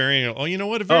did play Varian. Oh, you know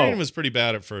what? Varian was pretty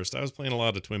bad at first. I was playing a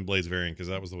lot of Twin Blades Varian because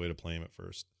that was the way to play him at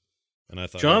first. And I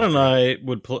thought John and I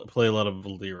would play a lot of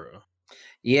Valeera.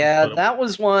 Yeah, that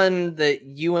was one that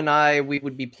you and we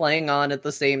would be playing on at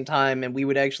the same time, and we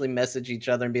would actually message each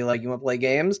other and be like, "You want to play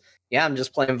games?" "Yeah, I'm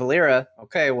just playing Valeera."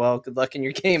 "Okay, well, good luck in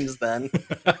your games then."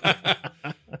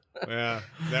 Yeah,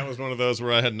 that was one of those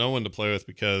where I had no one to play with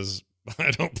because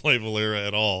I don't play Valeera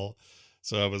at all.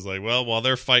 So I was like, well, while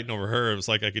they're fighting over her, it was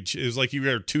like it was like you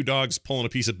were two dogs pulling a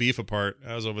piece of beef apart.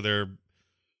 I was over there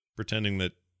pretending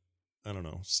that, I don't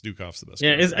know, Stukhov's the best.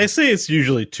 Yeah, I say it's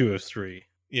usually 2 of 3.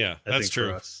 Yeah, that's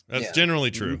true. That's generally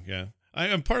true. Mm-hmm. Yeah,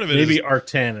 I'm part of it. Maybe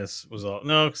Artanis was all.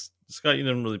 No, Scott, you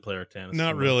didn't really play Artanis.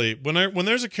 Not really. When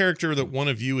there's a character that one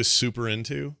of you is super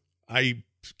into, I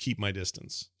keep my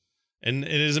distance, and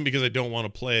it isn't because I don't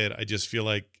want to play it. I just feel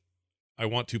like I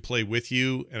want to play with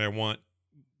you, and I want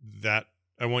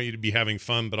you to be having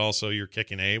fun, but also you're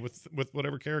kicking A with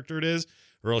whatever character it is,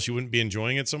 or else you wouldn't be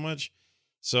enjoying it so much.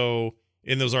 So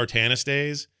in those Artanis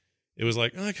days, it was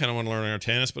like, I kind of want to learn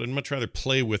Artanis, but I'd much rather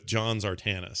play with John's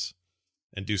Artanis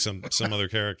and do some other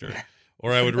character.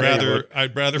 Or I'd rather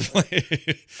play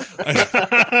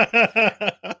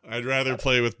I'd rather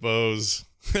play with Bo's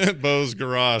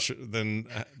Garrosh than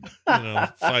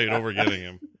fight over getting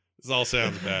him. This all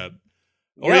sounds bad.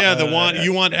 Oh yeah,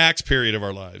 you want Axe period of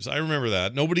our lives. I remember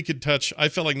that. Nobody could touch. I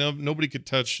felt like nobody could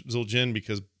touch Zul'jin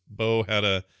because Bo had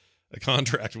a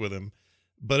contract with him,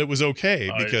 but it was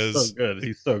okay because he's so good.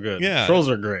 He's so good. Yeah, trolls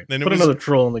are great. Put another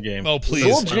troll in the game. Oh please.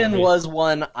 Zul'jin was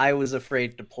one I was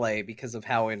afraid to play because of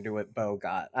how into it Bo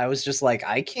got. I was just like,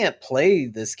 I can't play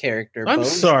this character. I'm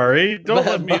sorry. Don't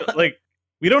let me like.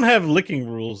 We don't have licking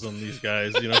rules on these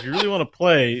guys. If you really want to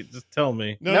play, just tell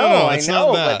me. No, I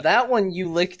know, but that one you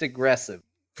licked aggressive.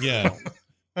 Yeah,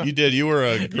 you did. You were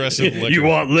an aggressive licker. You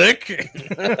want lick?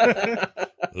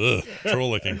 Ugh, troll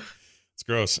licking. It's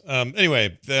gross.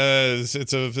 Anyway,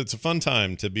 it's a fun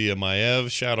time to be a Maiev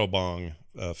Shadowbong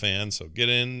fan. So get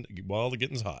in while the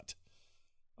getting's hot.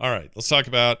 All right, let's talk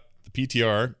about the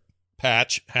PTR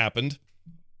patch happened.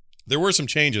 There were some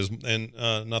changes, and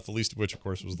not the least of which, of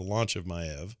course, was the launch of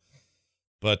Maiev.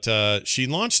 But she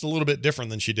launched a little bit different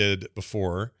than she did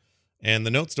before, and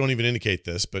the notes don't even indicate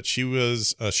this, but she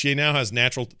now has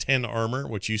natural 10 armor,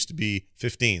 which used to be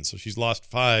 15, so she's lost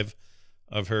 5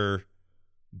 of her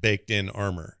baked-in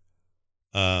armor.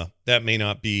 That may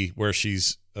not be where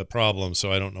she's a problem,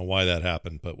 so I don't know why that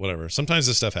happened, but whatever. Sometimes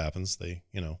this stuff happens. They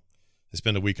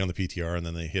spend a week on the PTR, and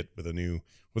then they hit with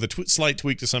a slight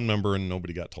tweak to some number, and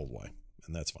nobody got told why,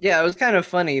 and that's fine. Yeah, it was kind of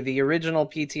funny. The original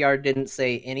PTR didn't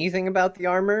say anything about the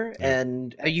armor,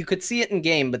 and you could see it in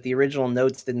game, but the original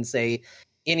notes didn't say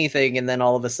anything, and then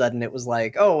all of a sudden it was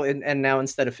like, oh, and now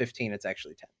instead of 15, it's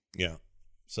actually 10. Yeah.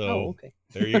 So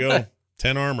there you go.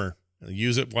 10 armor.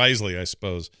 Use it wisely, I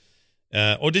suppose.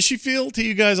 Did she feel to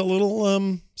you guys a little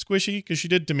squishy? Because she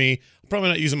did to me. I'm probably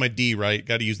not using my D right.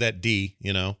 Got to use that D,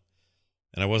 And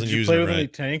I wasn't using it right. Did you play with any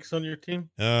tanks on your team?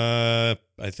 I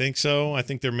think so. I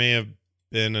think there may have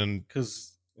been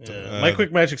because my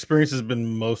quick match experience has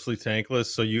been mostly tankless,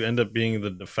 so you end up being the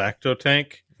de facto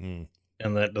tank, and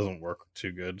that doesn't work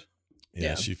too good.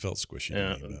 Yeah, she felt squishy.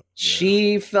 Yeah.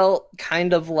 She felt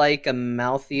kind of like a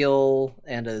Malthael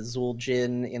and a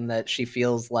Zul'jin in that she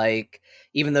feels like,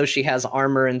 even though she has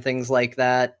armor and things like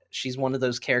that, she's one of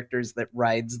those characters that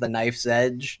rides the knife's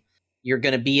edge. You're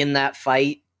going to be in that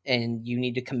fight, and you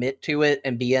need to commit to it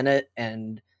and be in it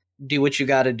and do what you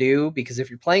got to do, because if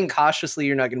you're playing cautiously,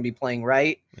 you're not going to be playing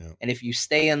right. Yeah. And if you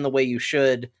stay in the way you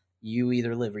should, you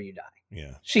either live or you die.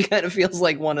 Yeah. She kind of feels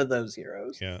like one of those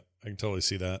heroes. Yeah, I can totally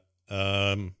see that.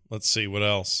 Let's see what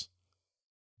else.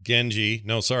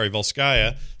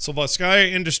 Volskaya. So Volskaya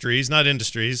Industries, not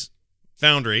Industries,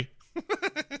 Foundry.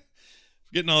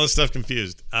 Getting all this stuff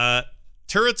confused.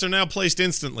 turrets are now placed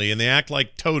instantly, and they act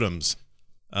like totems.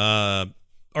 Healing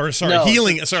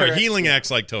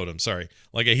acts like totems. Sorry,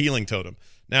 like a healing totem.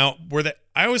 Now,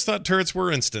 I always thought turrets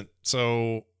were instant.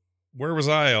 So where was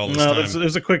I all this time? No,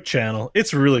 there's a quick channel.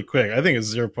 It's really quick. I think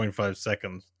it's 0.5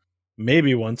 seconds,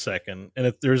 maybe 1 second. And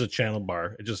if there's a channel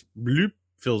bar, it just bloop,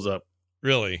 fills up.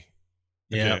 Really?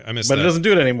 Yeah, okay, I missed but that. It doesn't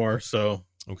do it anymore. So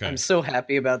okay, I'm so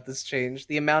happy about this change.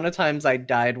 The amount of times I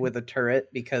died with a turret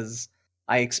because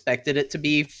I expected it to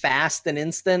be fast and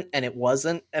instant, and it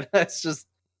wasn't, and it's just,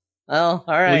 well,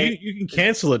 all right. Well, you can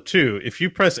cancel it too. If you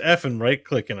press F and right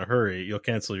click in a hurry, you'll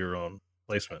cancel your own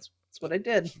placement. That's what I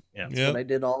did. Yeah, that's what I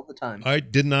did all the time. I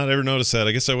did not ever notice that.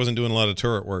 I guess I wasn't doing a lot of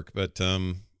turret work, but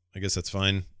I guess that's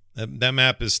fine. That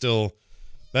map has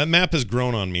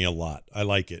grown on me a lot. I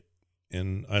like it.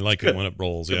 And I like it when it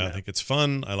rolls. Yeah, I think it's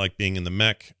fun. I like being in the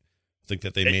mech. I think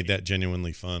that they made that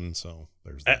genuinely fun. So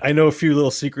there's that. I know a few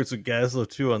little secrets of Gazlowe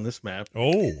too on this map.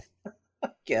 Oh,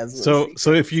 so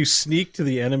if you sneak to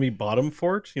the enemy bottom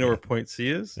fort, where Point C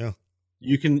is,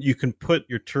 you can put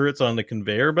your turrets on the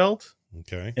conveyor belt.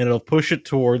 Okay, and it'll push it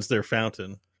towards their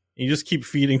fountain. You just keep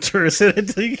feeding turrets in it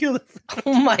until you kill it.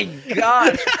 Oh my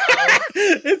god.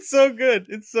 It's so good.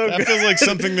 It's so that good. feels like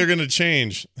something they're going to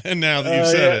change. And now that you've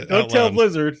said it, don't tell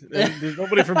Blizzard. There's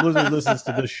nobody from Blizzard listens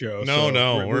to this show.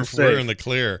 No, we're in the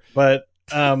clear. But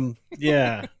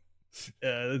it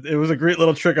was a great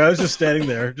little trick. I was just standing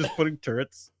there, just putting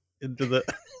turrets into the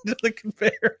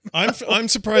conveyor. I'm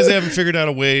surprised they haven't figured out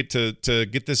a way to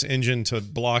get this engine to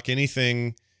block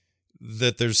anything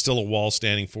that there's still a wall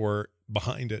standing for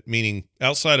behind it. Meaning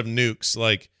outside of nukes,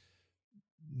 like.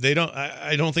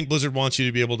 I don't think Blizzard wants you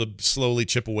to be able to slowly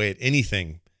chip away at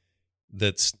anything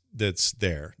that's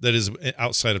there that is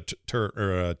outside of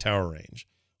tower range.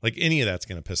 Like any of that's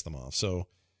going to piss them off. So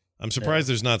I'm surprised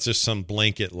there's not just some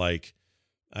blanket like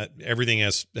everything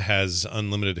has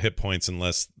unlimited hit points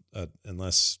unless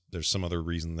there's some other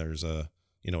reason there's a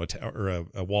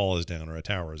wall is down or a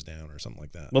tower is down or something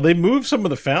like that. Well, they moved some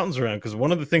of the fountains around because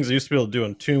one of the things they used to be able to do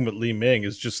on Tomb with Li Ming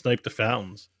is just snipe the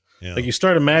fountains. Yeah. Like you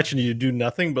start a match and you do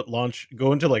nothing but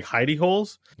go into like hidey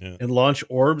holes and launch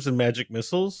orbs and magic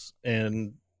missiles.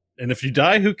 And if you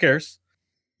die, who cares?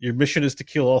 Your mission is to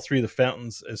kill all 3 of the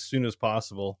fountains as soon as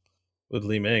possible with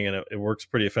Li Ming, and it works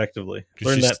pretty effectively.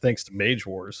 Learned that thanks to Mage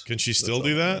Wars. Can she still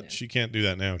do that? Yeah. She can't do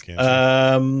that now, can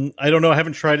she? I don't know. I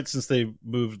haven't tried it since they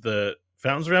moved the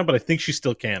fountains around, but I think she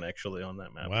still can actually on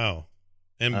that map. Wow.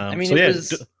 And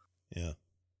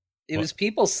it was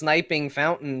people sniping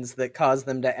fountains that caused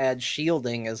them to add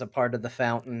shielding as a part of the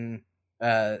fountain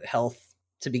health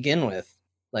to begin with.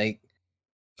 Like,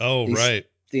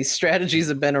 these strategies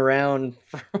have been around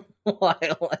for a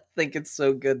while. I think it's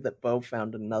so good that Bo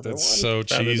found another one. That's so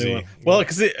cheesy. Well,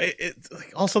 because it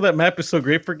also that map is so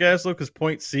great for Gazlowe because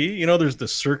Point C, there's the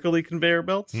circle-y conveyor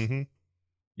belts. Mm-hmm.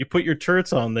 You put your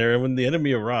turrets on there, and when the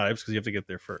enemy arrives, because you have to get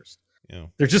there first. Yeah.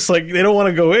 They're just like, they don't want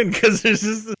to go in because there's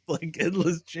just this like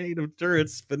endless chain of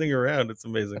turrets spinning around. It's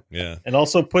amazing. Yeah. And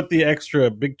also put the extra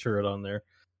big turret on there.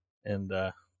 And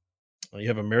you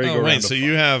have a merry-go-round. Oh, right. So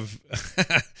you have...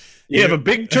 you have a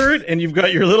big turret and you've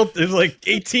got your there's like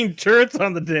 18 turrets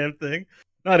on the damn thing.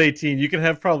 Not 18. You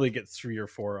can probably get 3 or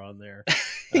 4 on there.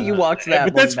 You walked that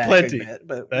but that's back plenty. a bit,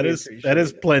 but that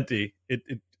is plenty.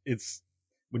 It's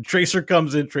when Tracer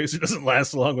comes in, Tracer doesn't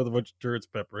last long with a bunch of turrets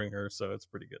peppering her, so it's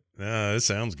pretty good. It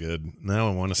sounds good. Now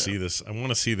I want to see this. I want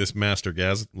to see this Master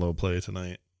Gazlowe play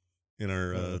tonight in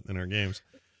our games.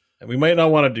 And we might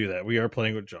not want to do that. We are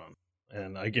playing with John,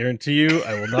 and I guarantee you,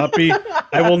 I will not be.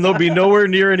 I will be nowhere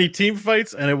near any team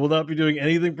fights, and I will not be doing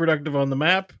anything productive on the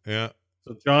map. Yeah.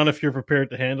 So, John, if you're prepared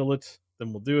to handle it,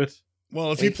 then we'll do it.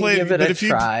 Well, if you play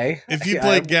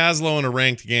Gazlowe in a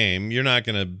ranked game, you're not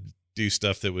going to do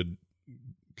stuff that would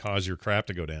cause your crap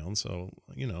to go down. So,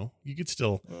 you could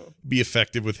still be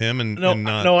effective with him and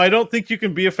not. No, I don't think you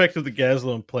can be effective with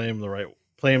Gazlowe and play him the right.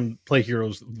 Play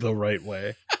heroes the right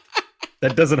way.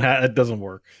 That doesn't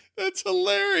work. That's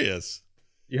hilarious.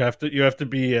 You have to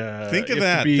be. Think of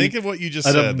that. Think of what you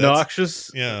just said.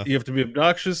 Obnoxious. Yeah. You have to be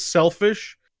obnoxious,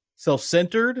 selfish,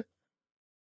 self-centered,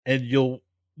 and you'll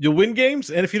win games.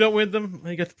 And if you don't win them,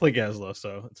 you get to play Gazlowe,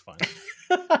 so it's fine.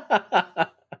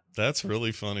 That's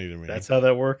really funny to me. That's how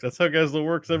that works. That's how Gazlowe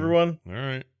works, everyone. All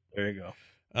right. There you go.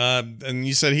 And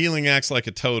you said healing acts like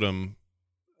a totem.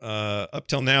 Up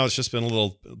till now, it's just been a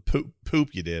little poop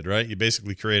you did, right? You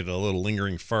basically created a little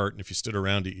lingering fart, and if you stood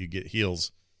around it, you get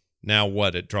heals. Now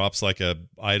what? It drops like a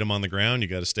item on the ground. You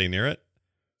got to stay near it.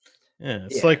 Yeah,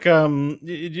 it's like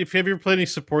if you ever played any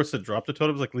supports that dropped the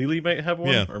totems, like Lily might have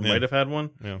one, or might have had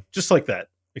one. Yeah, just like that.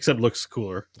 except looks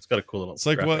cooler. It's got a cool little. It's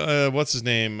like what's his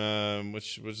name?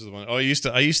 Which is the one? Oh, I used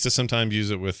to sometimes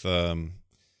use it with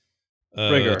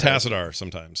Tassadar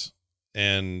sometimes.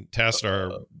 And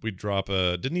Tassadar, we'd drop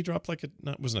didn't he drop like it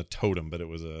wasn't a totem, but it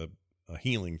was a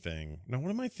healing thing. No, what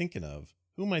am I thinking of?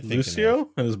 Who am I thinking Lucio of?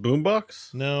 and his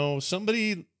boombox? No,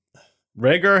 somebody.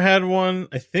 Rhaegar had one.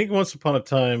 I think once upon a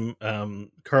time,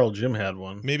 Carl Jim had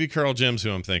one. Maybe Carl Jim's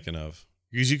who I'm thinking of.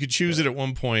 Because you could choose it at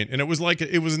one point, and it was like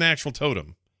it was an actual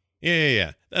totem.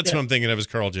 Yeah. That's who I'm thinking of as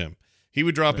Carl Jim. He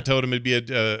would drop a totem. It'd be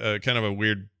a kind of a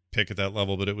weird pick at that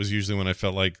level, but it was usually when I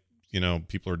felt like,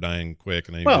 people are dying quick.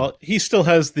 And he still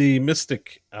has the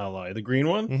Mystic ally, the green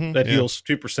one, that heals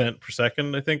 2% per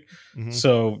second, I think. Mm-hmm.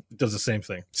 So it does the same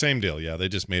thing. Same deal, yeah. They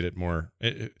just made it more...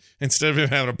 instead of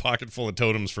having a pocket full of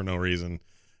totems for no reason,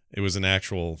 it was an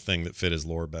actual thing that fit his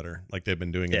lore better, like they've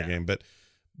been doing in the game. But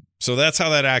so that's how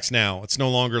that acts now. It's no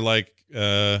longer like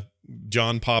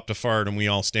John popped a fart and we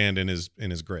all stand in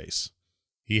his grace.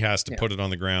 He has to put it on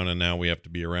the ground, and now we have to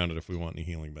be around it if we want any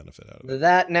healing benefit out of it.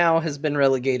 That now has been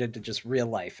relegated to just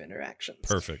real-life interactions.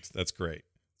 Perfect. That's great.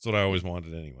 That's what I always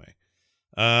wanted anyway.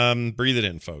 Breathe it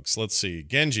in, folks. Let's see.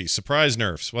 Genji, surprise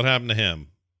nerfs. What happened to him?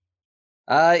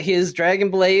 His Dragon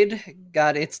Blade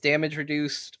got its damage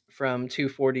reduced from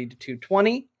 240 to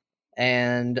 220,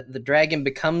 and the Dragon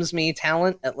Becomes Me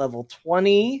talent at level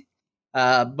 20...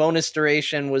 bonus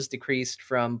duration was decreased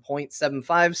from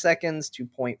 0.75 seconds to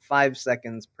 0.5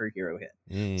 seconds per hero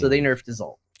hit. So they nerfed his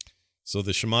ult. So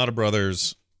the Shimada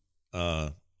brothers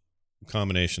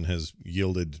combination has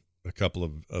yielded a couple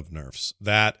of nerfs.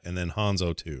 That, and then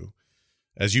Hanzo too.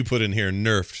 As you put in here,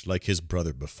 nerfed like his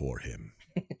brother before him.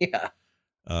 Yeah.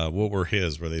 What were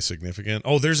his? Were they significant?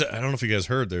 Oh, I don't know if you guys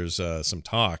heard, there's some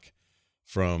talk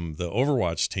from the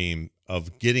Overwatch team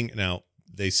of getting... Now,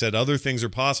 they said other things are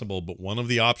possible, but one of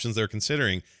the options they're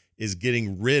considering is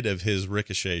getting rid of his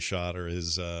ricochet shot, or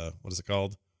his what is it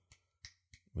called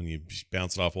when you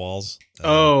bounce it off walls?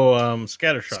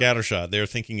 Scattershot. Scattershot. They're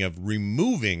thinking of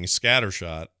removing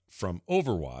Scattershot from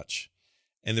Overwatch,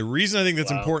 and the reason I think that's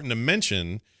important to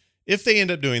mention, if they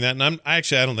end up doing that, and I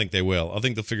don't think they will. I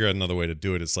think they'll figure out another way to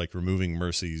do it. It's like removing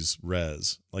Mercy's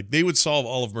res. Like they would solve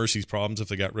all of Mercy's problems if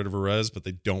they got rid of her res, but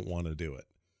they don't want to do it.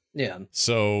 Yeah.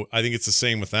 So I think it's the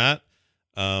same with that.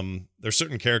 There's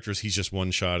certain characters he's just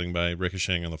one-shotting by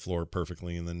ricocheting on the floor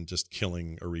perfectly and then just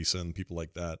killing Orisa and people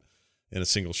like that in a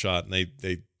single shot, and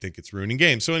they think it's ruining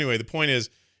games. So anyway, the point is,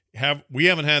 we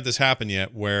haven't had this happen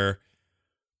yet because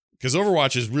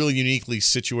Overwatch is really uniquely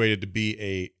situated to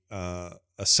be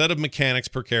a set of mechanics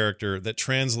per character that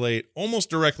translate almost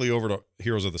directly over to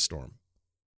Heroes of the Storm.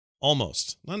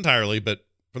 Almost. Not entirely, but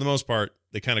for the most part,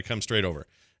 they kind of come straight over.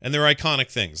 And they're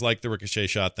iconic things, like the ricochet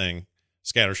shot thing,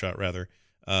 scatter shot rather.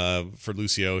 For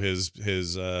Lucio, his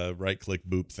right click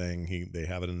boop thing, they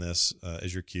have it in this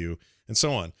as your Q, and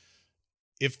so on.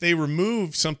 If they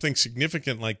remove something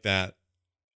significant like that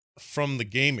from the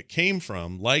game it came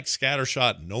from, like scatter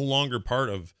shot, no longer part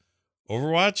of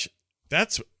Overwatch,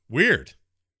 that's weird,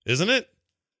 isn't it?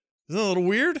 Isn't it a little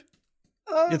weird?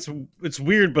 It's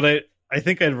weird, but I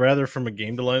think I'd rather, from a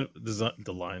game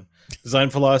design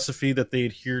philosophy, that they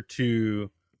adhere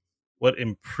to what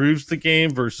improves the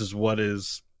game versus what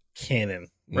is canon,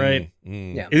 right?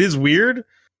 Yeah. It is weird,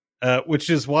 which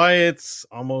is why the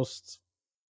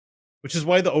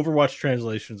Overwatch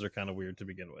translations are kind of weird to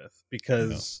begin with,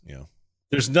 because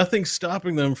there's nothing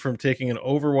stopping them from taking an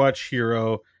Overwatch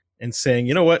hero and saying,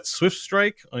 you know what, Swift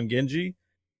Strike on Genji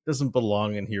doesn't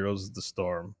belong in Heroes of the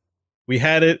Storm. We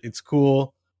had it, it's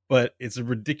cool, but it's a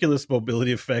ridiculous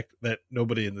mobility effect that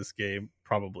nobody in this game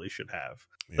probably should have.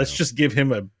 Yeah. Let's just give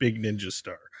him a big ninja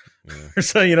star. Yeah.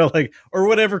 So, or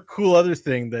whatever cool other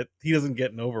thing that he doesn't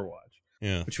get in Overwatch.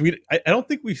 Yeah. Which I don't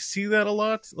think we see that a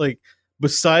lot. Like,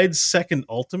 besides second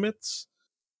ultimates,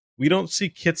 we don't see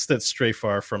kits that stray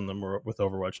far from them with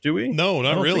Overwatch, do we? No,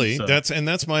 not really. So.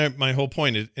 That's my whole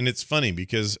point. And it's funny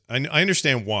because I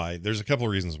understand why. There's a couple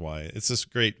of reasons why. It's this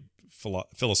great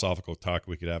philosophical talk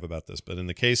we could have about this, but in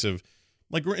the case of,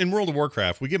 like, in World of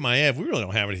Warcraft, we get Maiev, we really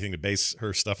don't have anything to base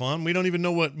her stuff on. We don't even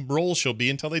know what role she'll be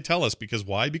until they tell us. Because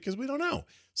why? Because we don't know.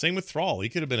 Same with Thrall. He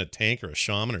could have been a tank or a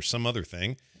shaman or some other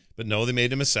thing, but no, they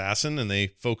made him assassin, and they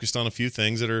focused on a few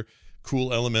things that are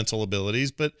cool elemental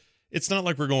abilities. But it's not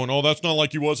like we're going, oh, that's not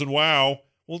like he was in WoW.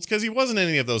 Well, it's because he wasn't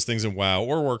any of those things in WoW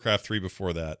or Warcraft 3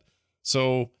 before that.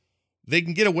 So they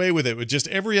can get away with it with just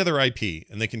every other IP,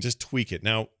 and they can just tweak it.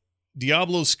 Now,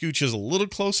 Diablo scooches a little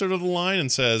closer to the line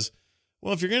and says,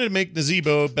 well, if you're going to make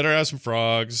Nazebo, better have some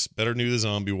frogs, better do the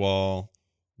zombie wall,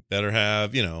 better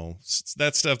have,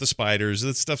 that stuff, the spiders.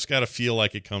 That stuff's got to feel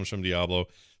like it comes from Diablo.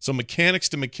 So mechanics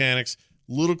to mechanics,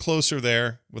 little closer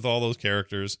there with all those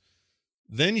characters.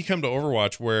 Then you come to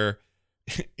Overwatch, where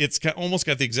it's almost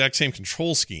got the exact same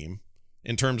control scheme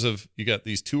in terms of you got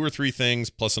these 2 or 3 things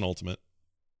plus an ultimate.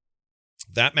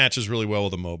 That matches really well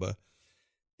with a MOBA.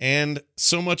 And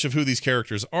so much of who these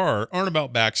characters aren't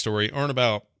about backstory, aren't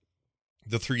about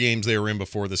the 3 games they were in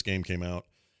before this game came out.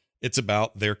 It's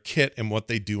about their kit and what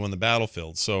they do on the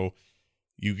battlefield. So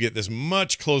you get this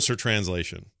much closer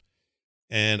translation.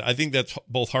 And I think that's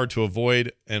both hard to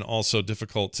avoid and also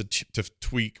difficult to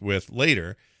tweak with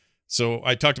later. So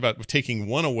I talked about taking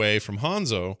one away from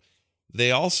Hanzo.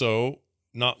 They also,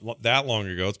 not that long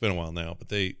ago, it's been a while now, but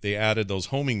they added those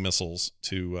homing missiles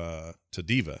to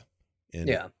D.Va in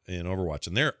Overwatch.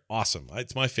 And they're awesome.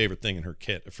 It's my favorite thing in her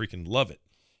kit. I freaking love it.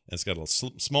 And it's got a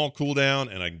small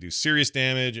cooldown, and I can do serious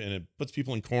damage, and it puts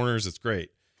people in corners. It's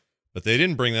great. But they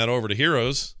didn't bring that over to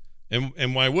Heroes.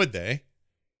 And why would they?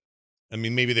 I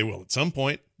mean, maybe they will at some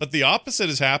point. But the opposite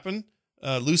has happened.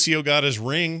 Lucio got his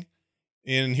ring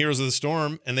in Heroes of the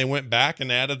Storm, and they went back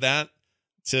and added that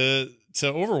to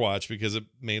Overwatch because it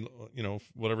made,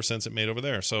 whatever sense it made over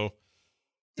there. So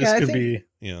this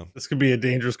could be a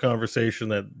dangerous conversation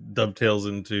that dovetails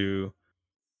into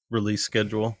release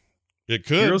schedule. It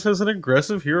could. Heroes has an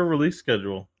aggressive hero release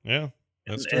schedule. Yeah,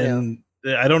 that's true. And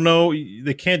I don't know,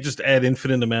 they can't just add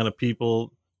infinite amount of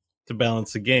people to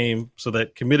balance the game. So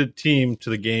that committed team to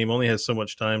the game only has so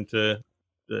much time to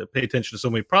pay attention to so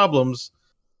many problems.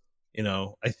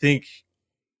 I think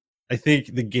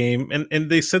the game, and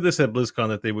they said this at BlizzCon,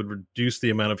 that they would reduce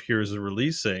the amount of heroes they're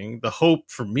releasing. The hope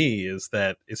for me is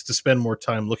that it's to spend more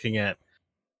time looking at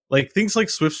things like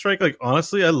Swift Strike.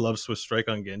 Honestly, I love Swift Strike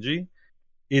on Genji.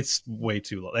 It's way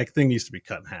too low. That thing needs to be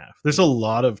cut in half. There's a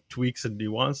lot of tweaks and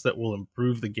nuance that will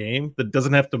improve the game that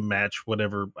doesn't have to match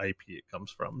whatever IP it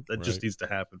comes from. That just needs to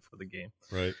happen for the game.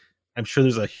 Right. I'm sure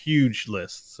there's a huge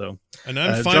list. So, and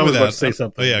I'm fine with that. Say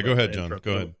something. Oh yeah, go ahead, John.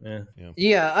 Go ahead.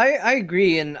 Yeah, I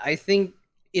agree, and I think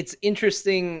it's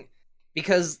interesting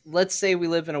because let's say we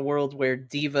live in a world where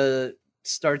D.Va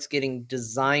starts getting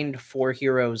designed for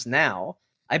heroes now.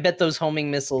 I bet those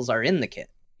homing missiles are in the kit,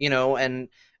 and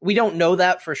we don't know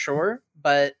that for sure,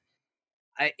 but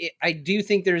I do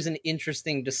think there's an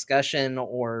interesting discussion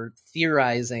or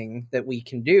theorizing that we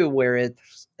can do where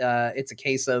it's a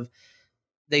case of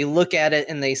they look at it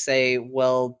and they say,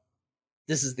 well,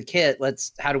 this is the kit.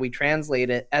 How do we translate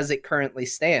it as it currently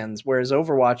stands? Whereas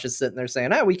Overwatch is sitting there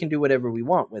saying, we can do whatever we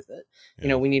want with it.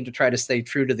 Yeah. We need to try to stay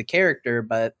true to the character.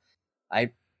 But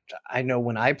I know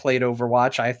when I played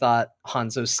Overwatch, I thought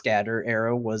Hanzo's scatter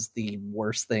arrow was the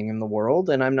worst thing in the world.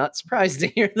 And I'm not surprised to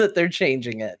hear that they're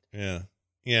changing it. Yeah.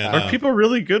 Yeah. Are people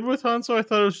really good with Hanzo? I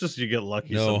thought it was just you get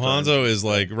lucky. No, sometimes. Hanzo is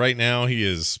right now he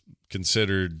is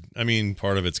considered,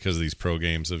 part of it's because these pro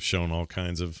games have shown all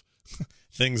kinds of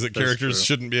things that characters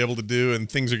shouldn't be able to do,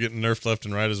 and things are getting nerfed left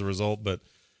and right as a result. But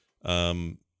they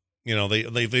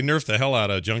nerfed the hell out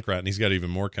of Junkrat, and he's got even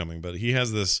more coming. But he had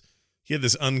this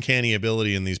uncanny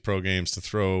ability in these pro games to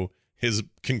throw his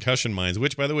concussion mines,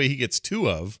 which, by the way, he gets 2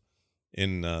 of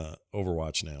in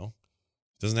Overwatch now.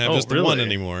 Doesn't have just the one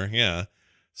anymore. Yeah.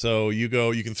 So you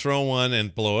can throw one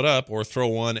and blow it up, or throw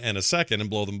one and a second and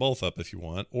blow them both up if you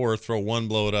want, or throw one,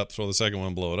 blow it up, throw the second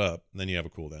one, blow it up, and then you have a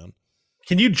cooldown.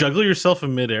 Can you juggle yourself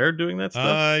in midair doing that stuff?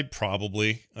 I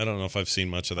don't know if I've seen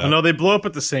much of that. Oh, no, they blow up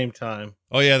at the same time.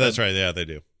 Oh yeah, that's right. Yeah, they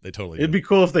do. They totally do. It'd be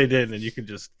cool if they did, and you could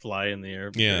just fly in the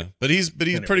air. Yeah, but he's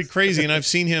pretty crazy, and I've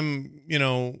seen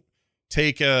him,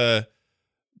 take a,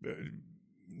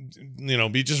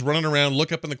 be just running around,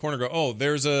 look up in the corner, go, oh,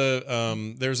 there's a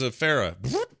Pharah,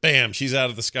 bam, she's out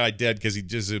of the sky dead because he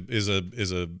just is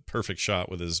a perfect shot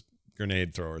with his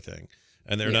grenade thrower thing,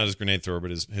 and they're not his grenade thrower,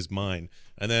 but his mine,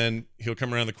 and then he'll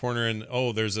come around the corner and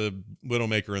there's a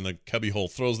Widowmaker in the cubby hole,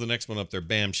 throws the next one up there,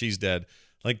 bam, she's dead.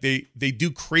 They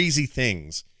do crazy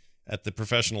things at the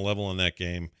professional level in that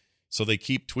game, so they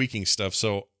keep tweaking stuff.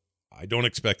 So I don't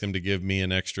expect them to give me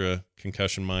an extra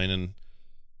concussion mine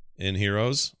in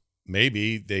Heroes.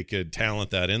 Maybe they could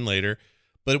talent that in later,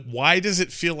 but why does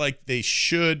it feel like they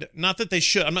should? Not that they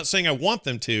should. I'm not saying I want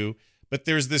them to, but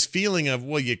there's this feeling of,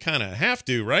 well, you kind of have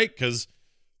to, right? Because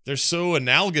they're so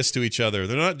analogous to each other.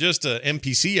 They're not just a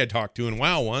NPC I talked to in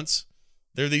WoW once.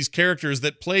 They're these characters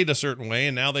that played a certain way,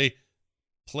 and now they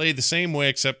play the same way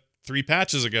except 3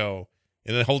 patches ago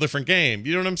in a whole different game.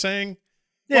 You know what I'm saying?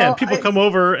 Yeah, well, people come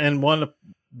over and want to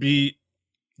be.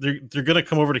 They're going to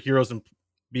come over to Heroes and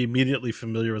be immediately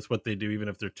familiar with what they do, even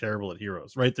if they're terrible at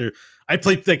Heroes, right? I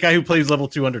played that guy who plays level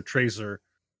 200 Tracer,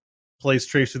 plays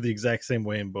Tracer the exact same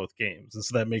way in both games, and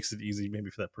so that makes it easy maybe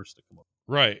for that person to come over.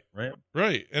 Right.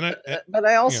 And but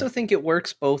I also think it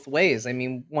works both ways. I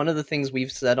mean, one of the things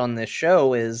we've said on this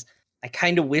show is I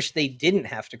kind of wish they didn't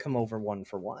have to come over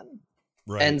 1-for-1.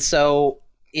 Right. And so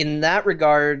in that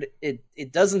regard,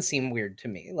 it doesn't seem weird to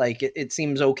me. Like it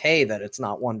seems okay that it's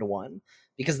not 1-to-1,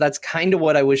 because that's kind of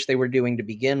what I wish they were doing to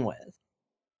begin with.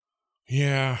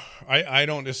 Yeah, I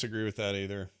don't disagree with that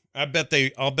either. I'll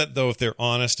bet though, if they're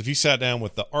honest, if you sat down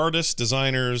with the artists,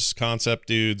 designers, concept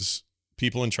dudes,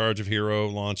 people in charge of hero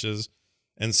launches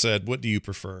and said, what do you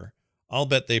prefer? I'll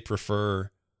bet they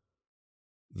prefer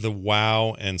the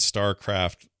WoW and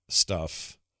StarCraft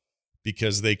stuff,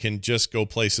 because they can just go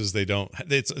places they don't.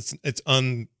 It's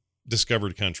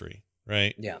undiscovered country,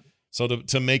 right? Yeah. So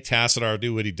to make Tassadar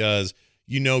do what he does,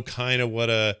 kind of what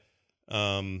a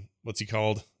what's he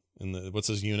called what's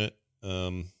his unit?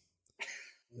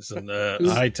 It's an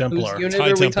High Templar. Whose unit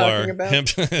are we talking about?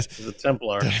 The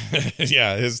Templar.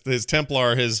 Yeah, his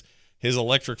Templar, his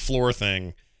electric floor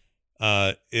thing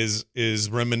is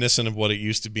reminiscent of what it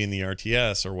used to be in the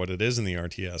RTS, or what it is in the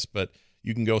RTS, but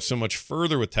you can go so much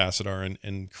further with Tassadar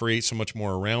and create so much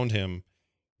more around him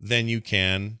than you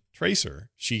can Tracer.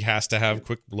 She has to have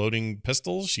quick loading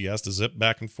pistols. She has to zip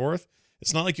back and forth.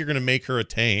 It's not like you're going to make her a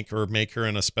tank or make her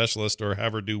a specialist or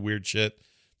have her do weird shit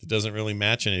that doesn't really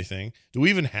match anything. Do we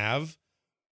even have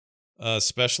a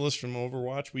specialist from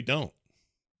Overwatch? We don't.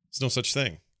 There's no such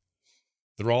thing.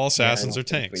 They're all assassins or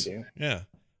tanks. We do. Yeah.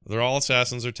 They're all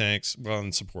assassins or tanks,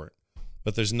 and support.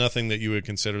 But there's nothing that you would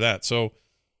consider that. So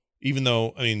even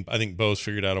though, I think Bo's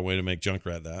figured out a way to make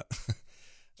Junkrat that.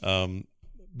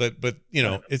 But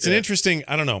it's an interesting,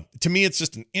 I don't know. To me, it's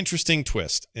just an interesting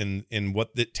twist in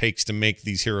what it takes to make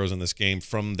these heroes in this game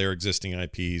from their existing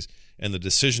IPs, and the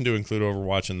decision to include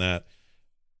Overwatch in that,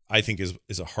 I think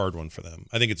is a hard one for them.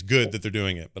 I think it's good that they're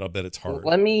doing it, but I'll bet it's hard.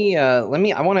 I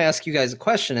want to ask you guys a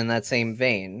question in that same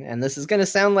vein, and this is going to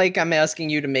sound like I'm asking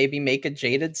you to maybe make a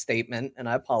jaded statement, and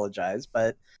I apologize,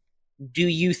 but do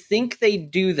you think they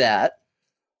do that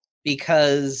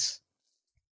because,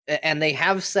 and they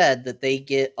have said that they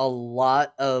get a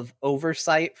lot of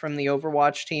oversight from the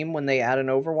Overwatch team when they add an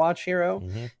Overwatch hero?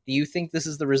 Mm-hmm. Do you think this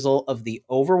is the result of the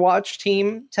Overwatch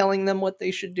team telling them what they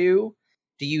should do?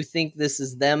 Do you think this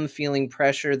is them feeling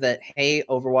pressure that, hey,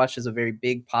 Overwatch is a very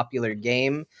big, popular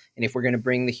game, and if we're going to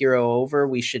bring the hero over,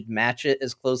 we should match it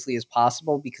as closely as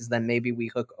possible, because then maybe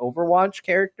we hook Overwatch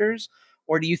characters?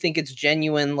 Or do you think it's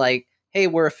genuine, like, hey,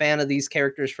 we're a fan of these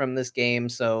characters from this game,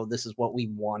 so this is what we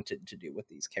wanted to do with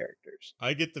these characters?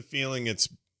 I get the feeling it's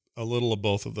a little of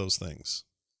both of those things.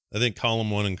 I think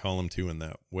column 1 and column 2 in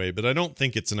that way, but I don't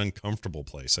think it's an uncomfortable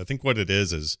place. I think what it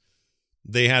is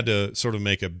they had to sort of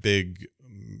make a big,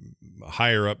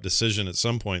 higher up decision at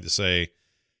some point to say,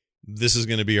 this is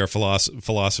going to be our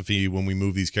philosophy when we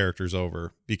move these characters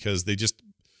over, because they're just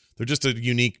a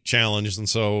unique challenge. And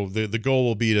so the goal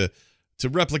will be to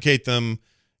replicate them.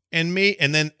 And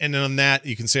then on that,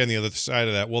 you can say on the other side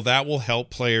of that, well, that will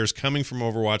help players coming from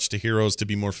Overwatch to Heroes to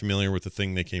be more familiar with the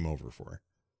thing they came over for.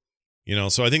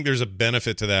 So I think there's a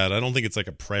benefit to that. I don't think it's like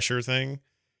a pressure thing.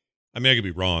 I mean, I could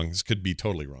be wrong. This could be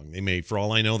totally wrong. They may, for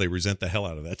all I know, they resent the hell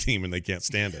out of that team and they can't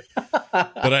stand it.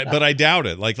 But I doubt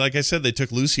it. Like I said, they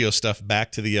took Lucio stuff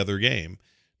back to the other game.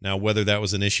 Now, whether that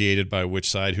was initiated by which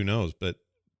side, who knows? But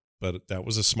that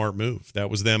was a smart move. That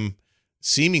was them.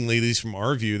 Seemingly, at least from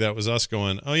our view, that was us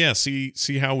going, oh yeah, see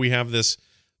how we have this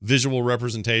visual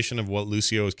representation of what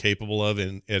Lucio is capable of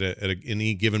at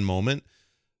any given moment.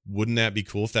 Wouldn't that be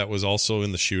cool if that was also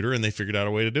in the shooter? And they figured out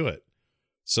a way to do it.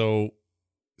 So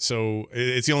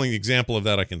it's the only example of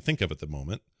that I can think of at the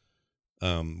moment,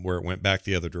 where it went back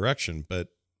the other direction. But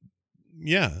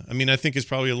yeah, I think it's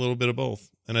probably a little bit of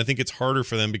both. And I think it's harder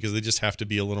for them because they just have to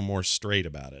be a little more straight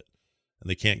about it, and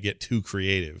they can't get too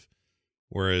creative.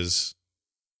 Whereas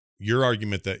your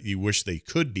argument that you wish they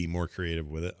could be more creative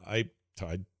with it, I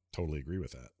totally agree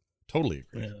with that. Totally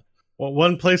agree. Yeah. Well,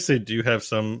 one place they do have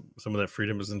some of that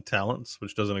freedom is in talents,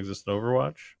 which doesn't exist in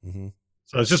Overwatch. Mm-hmm.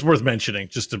 So it's just worth mentioning,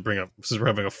 just to bring up, since we're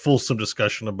having a fulsome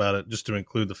discussion about it, just to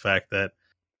include the fact that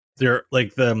they're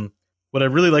like what I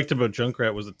really liked about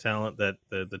Junkrat was the talent that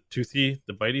the toothy,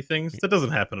 the bitey things, that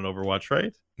doesn't happen in Overwatch,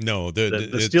 right? No,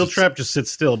 the steel trap just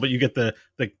sits still, but you get the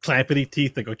clampety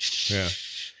teeth that go. Yeah.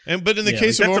 But in the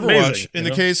case of Overwatch, amazing,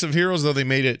 the case of Heroes, though, they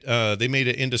made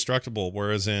it indestructible,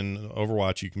 whereas in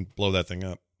Overwatch you can blow that thing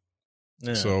up.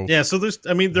 Yeah. So there's,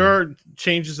 there are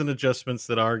changes and adjustments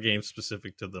that are game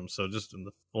specific to them. So just in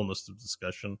the fullness of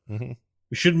discussion,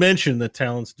 we should mention that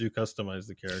talents do customize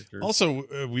the characters. Also,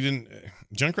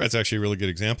 Junkrat's actually a really good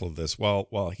example of this.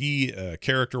 While he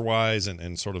character wise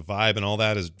and sort of vibe and all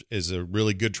that is a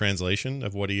really good translation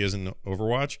of what he is in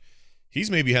Overwatch, he's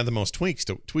maybe had the most tweaks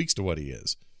to what he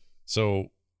is.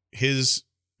 So his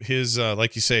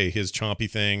like you say, his chompy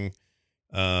thing,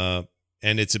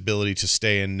 and its ability to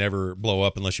stay and never blow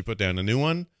up unless you put down a new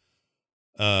one,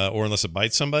 or unless it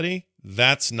bites somebody.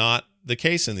 That's not the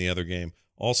case in the other game.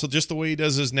 Also, just the way he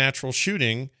does his natural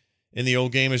shooting in the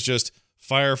old game is just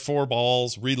fire 4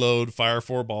 balls, reload, fire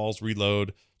 4 balls,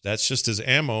 reload. That's just his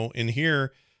ammo. In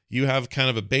here, you have kind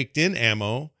of a baked-in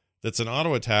ammo that's an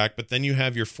auto attack, but then you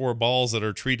have your 4 balls that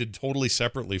are treated totally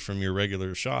separately from your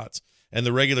regular shots. And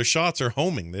the regular shots are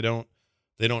homing. They don't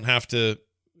have to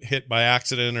hit by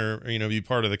accident or be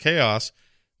part of the chaos.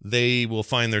 They will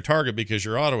find their target because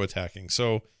you're auto attacking.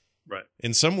 So right.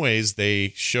 In some ways they're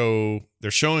showing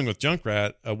with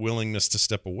Junkrat a willingness to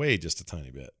step away just a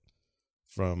tiny bit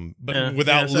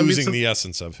without losing the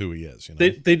essence of who he is.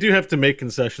 They do have to make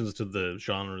concessions to the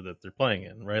genre that they're playing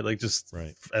in, right? Like just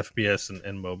right. FPS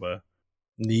and MOBA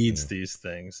needs these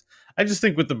things. I just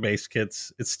think with the base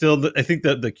kits, it's still I think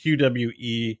that the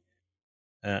QWE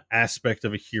aspect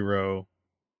of a hero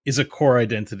is a core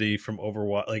identity from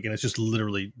Overwatch, and it's just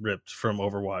literally ripped from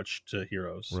Overwatch to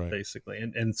Heroes, right. Basically.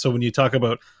 And so when you talk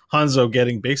about Hanzo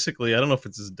getting basically, I don't know if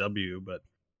it's his W, but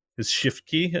his shift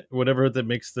key, whatever that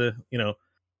makes the,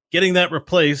 getting that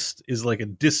replaced is like a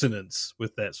dissonance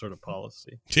with that sort of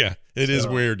policy. Yeah, it is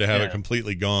weird to have it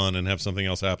completely gone and have something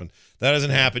else happen. That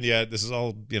hasn't happened yet. This is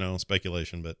all,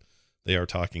 speculation, but they are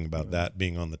talking about that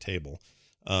being on the table.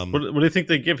 What do you think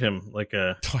they give him?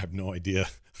 I have no idea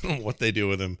what they do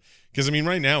with him. Because,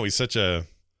 right now he's such a,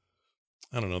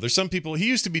 I don't know. There's some people, he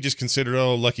used to be just considered,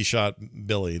 lucky shot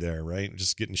Billy there, right?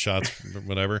 Just getting shots,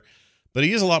 whatever. But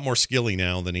he is a lot more skilly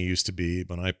now than he used to be.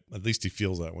 At least he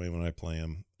feels that way when I play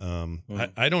him.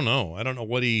 I don't know. I don't know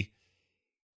what he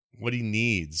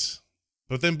needs.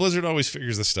 But then Blizzard always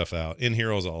figures this stuff out. In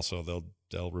Heroes also,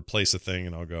 they'll replace a thing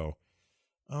and I'll go,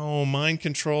 oh, mind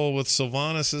control with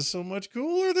Sylvanas is so much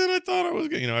cooler than I thought I was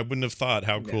going to. I wouldn't have thought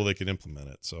how cool they could implement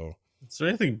it. So, is there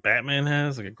anything Batman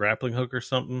has, like a grappling hook or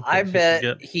something? I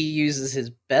bet he uses his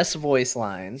best voice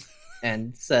line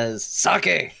and says,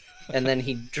 sake! And then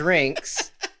he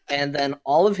drinks, and then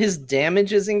all of his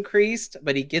damage is increased,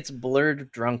 but he gets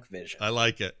blurred drunk vision. I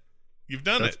like it. You've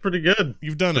done That's pretty good.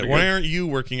 You've done it. Why aren't you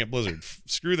working at Blizzard?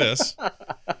 Screw this.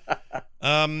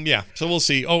 Yeah, so we'll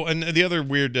see. Oh, and the other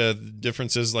weird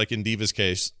difference is, like in Diva's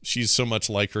case, she's so much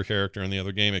like her character in the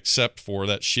other game, except for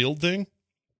that shield thing.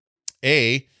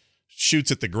 A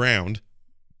shoots at the ground,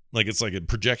 like it's like a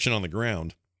projection on the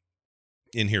ground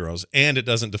in Heroes, and it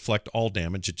doesn't deflect all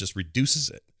damage, it just reduces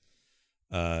it.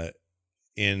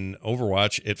 In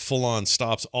Overwatch, it full-on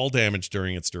stops all damage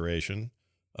during its duration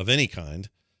of any kind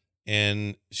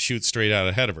and shoots straight out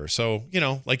ahead of her. So,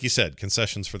 like you said,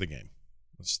 concessions for the game.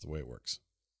 That's the way it works.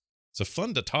 It's a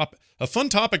fun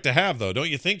topic to have, though, don't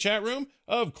you think, chat room?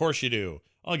 Of course you do.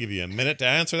 I'll give you a minute to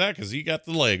answer that because you got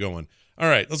the delay going. All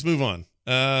right, let's move on.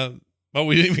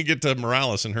 We didn't even get to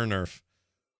Morales and her nerf.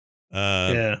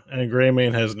 And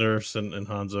Greymane has nerfs and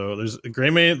Hanzo. There's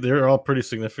Greymane, they're all pretty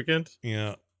significant.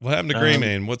 Yeah. What happened to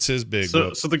Greymane? What's his big? So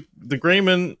the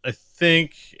Greymane, I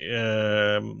think,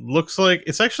 looks like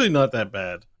it's actually not that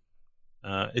bad.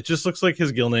 It just looks like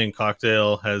his Gilnean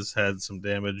cocktail has had some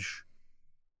damage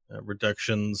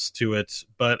reductions to it,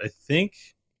 but I think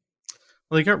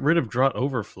they got rid of Draught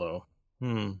Overflow.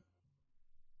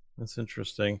 That's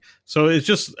interesting. So it's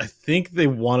just, I think they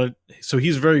wanted, so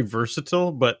he's very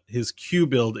versatile, but his Q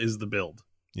build is the build.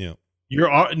 Yeah.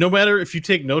 No matter if you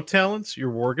take no talents,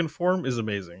 your Worgen form is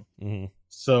amazing. Mm-hmm.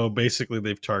 So basically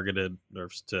they've targeted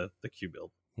nerfs to the Q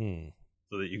build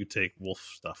so that you could take wolf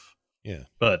stuff. Yeah.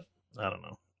 But I don't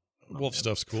know. Wolf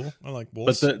stuff's cool. I like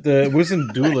wolves. But the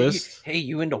Wizened Duelist. Hey,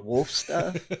 you into wolf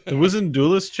stuff? The Wizened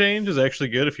Duelist change is actually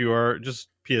good if you are, just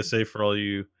PSA for all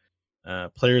you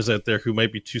players out there who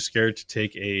might be too scared to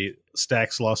take a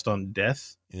stacks lost on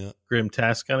death, Grim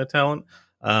Task kind of talent.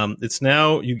 It's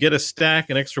now you get a stack,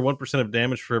 an extra 1% of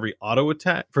damage for every auto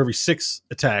attack, for every 6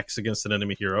 attacks against an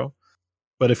enemy hero.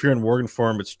 But if you're in Worgen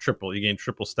form, it's triple. You gain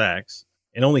triple stacks,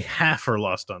 and only half are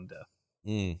lost on death.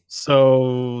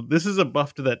 So this is a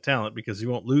buff to that talent because you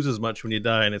won't lose as much when you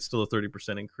die, and it's still a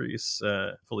 30% increase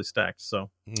fully stacked. So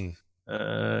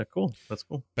cool. That's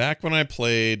cool. Back when I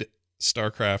played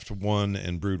StarCraft 1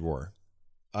 and Brood War,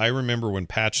 I remember when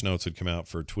patch notes would come out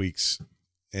for tweaks,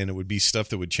 and it would be stuff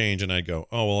that would change, and I'd go,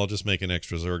 oh, well, I'll just make an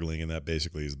extra Zergling, and that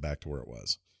basically is back to where it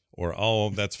was. Or, oh,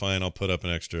 that's fine, I'll put up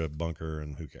an extra bunker,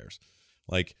 and who cares?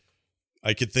 Like,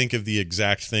 I could think of the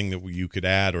exact thing that you could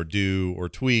add or do or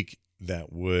tweak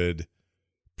that would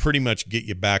pretty much get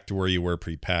you back to where you were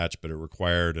pre-patch, but it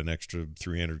required an extra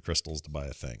 300 crystals to buy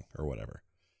a thing or whatever.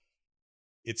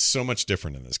 it's so much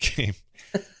different in this game.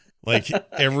 Like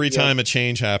every time a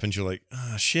change happens, you're like,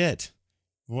 oh, shit.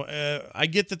 Well, I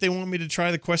get that they want me to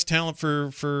try the quest talent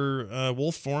for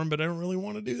wolf form, but I don't really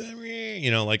want to do that.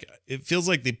 You know, like it feels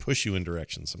like they push you in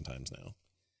directions sometimes now.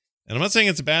 And I'm not saying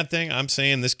it's a bad thing. I'm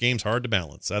saying this game's hard to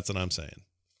balance. That's what I'm saying.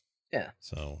 Yeah.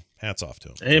 So hats off to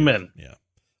him. Amen. Yeah.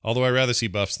 Although I'd rather see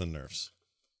buffs than nerfs.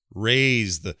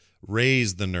 Raise the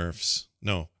nerfs.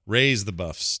 No, raise the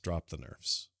buffs, drop the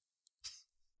nerfs.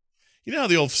 You know how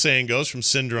the old saying goes from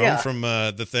Syndrome, from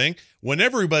the thing? When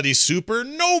everybody's super,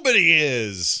 nobody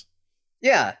is.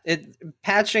 Yeah,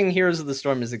 patching Heroes of the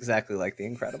Storm is exactly like The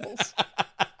Incredibles.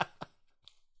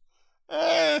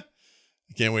 I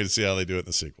can't wait to see how they do it in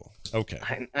the sequel. Okay.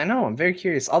 I know, I'm very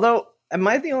curious. Although, am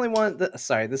I the only one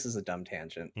sorry, this is a dumb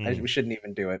tangent. We shouldn't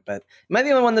even do it, but am I the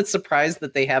only one that's surprised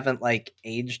that they haven't, like,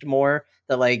 aged more?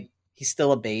 That, like, he's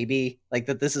still a baby, like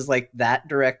that this is like that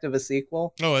direct of a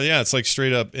sequel? Oh yeah, it's like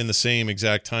straight up in the same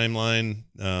exact timeline.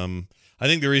 I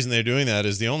think the reason they're doing that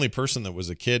is the only person that was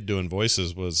a kid doing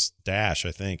voices was Dash,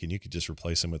 I think, and you could just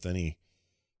replace him with any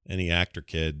actor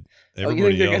kid.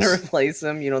 Everybody you think they're gonna replace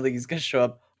him? You don't think he's gonna show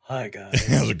up? Hi guys,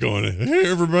 how's it going? Hey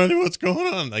everybody, what's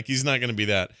going on? Like he's not gonna be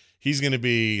that. He's gonna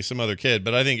be some other kid.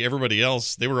 But I think everybody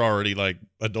else, they were already like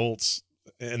adults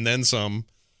and then some.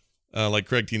 Like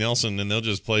Craig T. Nelson, and they'll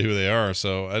just play who they are.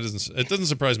 So it doesn't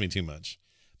surprise me too much.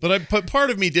 But part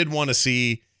of me did want to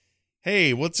see,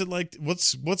 hey, what's it like?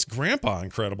 What's Grandpa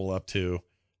Incredible up to,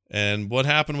 and what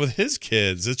happened with his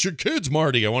kids? It's your kids,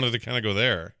 Marty. I wanted to kind of go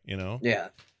there, you know. Yeah.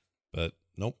 But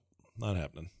nope, not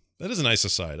happening. That is a nice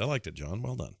aside. I liked it, John.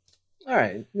 Well done. All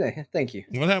right, thank you.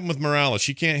 What happened with Morales?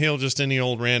 She can't heal just any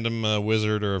old random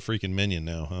wizard or a freaking minion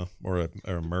now, huh? Or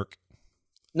a merc.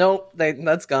 Nope,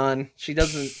 that's gone. She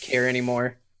doesn't care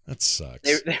anymore. That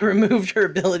sucks. They removed her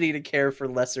ability to care for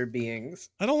lesser beings.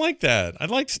 I don't like that. I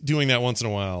liked doing that once in a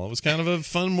while. It was kind of a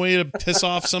fun way to piss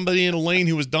off somebody in a lane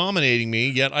who was dominating me,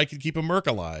 yet I could keep a merc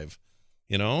alive.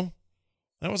 You know?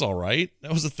 That was all right.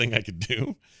 That was a thing I could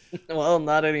do. Well,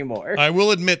 not anymore. I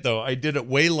will admit, though, I did it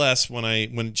way less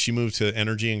when she moved to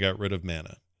energy and got rid of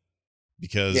mana.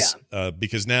 Because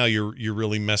now you're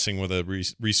really messing with a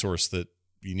resource that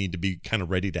you need to be kind of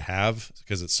ready to have,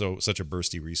 because it's such a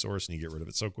bursty resource and you get rid of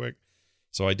it so quick.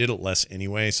 So I did it less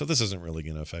anyway. So this isn't really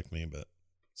going to affect me, but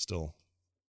still,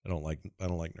 I don't like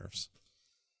nerfs.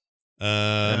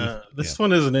 This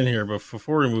one isn't in here, but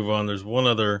before we move on, there's one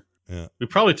other. Yeah. We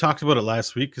probably talked about it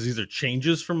last week because these are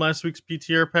changes from last week's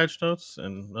PTR patch notes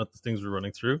and not the things we're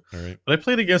running through. All right. But I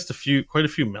played against quite a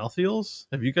few Malthaels.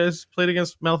 Have you guys played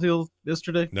against Malthael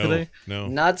yesterday? No.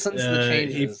 Not since the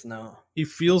changes, no. He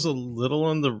feels a little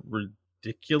on the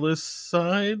ridiculous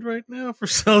side right now for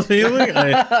self-healing.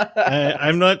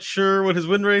 I'm not sure what his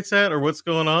win rate's at or what's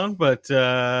going on, but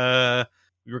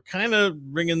we were kind of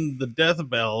ringing the death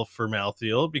bell for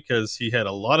Malthael because he had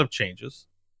a lot of changes.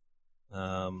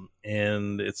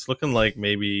 And it's looking like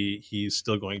maybe he's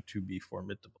still going to be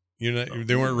formidable.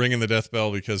 They weren't ringing the death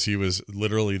bell because he was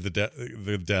literally the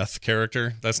death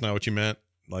character. That's not what you meant.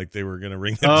 Like they were going to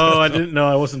ring the death bell. I didn't know.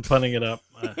 I wasn't punning it up.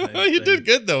 You did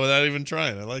good though without even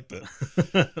trying. I liked it.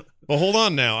 Well, hold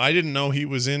on now. I didn't know he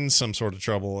was in some sort of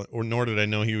trouble, or nor did I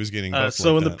know he was getting buffed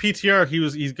so in the PTR,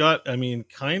 he's got, I mean,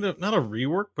 kind of not a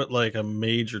rework, but like a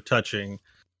major touching.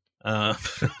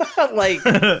 Like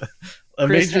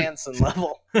Chris Hansen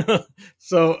level.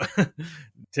 So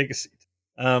take a seat.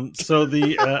 So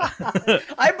the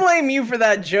I blame you for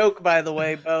that joke, by the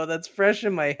way, Bo. That's fresh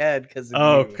in my head because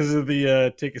of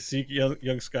the take a seat young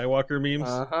Skywalker memes.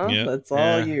 Yeah. That's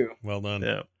all you. Well done.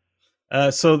 Yeah.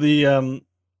 So the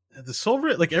Soul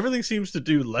Ring, like everything seems to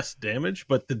do less damage,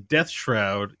 but the Death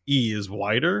Shroud E is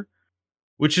wider,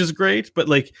 which is great. But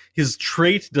like his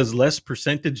trait does less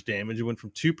percentage damage. It went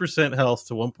from 2% health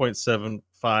to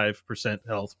 1.75%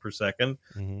 health per second.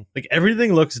 Mm-hmm. Like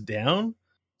everything looks down.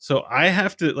 So I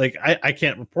have to, like, I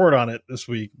can't report on it this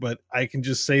week, but I can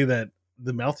just say that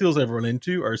the Malthaels I've run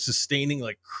into are sustaining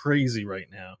like crazy right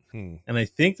now. And I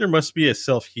think there must be a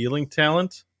self-healing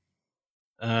talent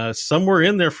somewhere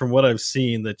in there from what I've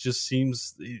seen that just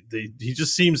seems, he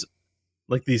just seems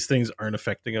like these things aren't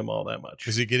affecting him all that much.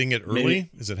 Is he getting it early? Maybe.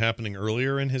 Is it happening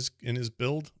earlier in his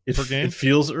build per game? It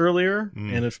feels earlier,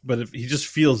 but he just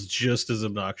feels just as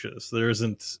obnoxious. There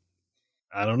isn't...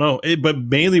 I don't know. But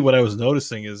mainly what I was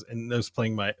noticing is, and I was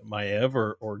playing my Ev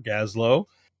or Gazlo,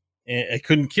 and I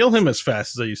couldn't kill him as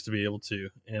fast as I used to be able to,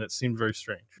 and it seemed very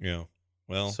strange. Yeah.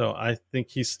 Well. So I think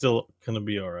he's still going to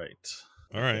be all right.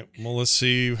 All right. Well, let's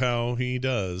see how he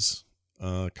does.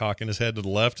 Cocking his head to the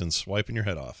left and swiping your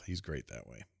head off. He's great that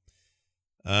way.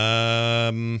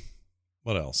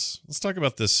 What else? Let's talk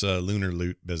about this lunar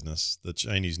loot business, the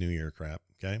Chinese New Year crap.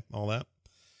 Okay, all that.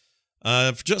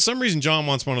 For some reason, John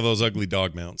wants one of those ugly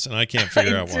dog mounts, and I can't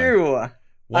figure out why.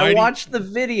 I watched the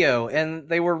video, and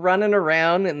they were running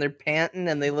around, and they're panting,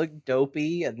 and they look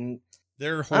dopey, and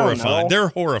they're horrifying. They're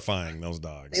horrifying, those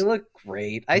dogs. They look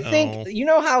great. I think you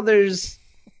know how there's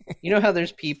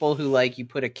people who like you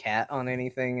put a cat on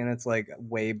anything, and it's like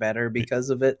way better because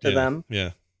of it to them.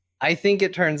 Yeah. I think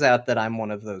it turns out that I'm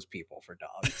one of those people for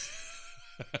dogs.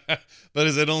 But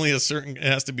is it only it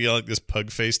has to be like this pug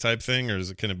face type thing, or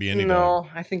can it be any dog? No,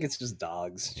 I think it's just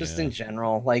dogs, just in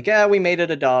general. Like, we made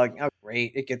it a dog. Oh,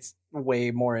 great. It gets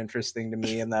way more interesting to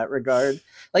me in that regard.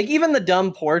 Like, even the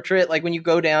dumb portrait, like when you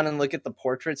go down and look at the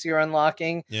portraits you're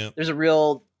unlocking, there's a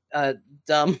real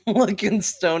dumb looking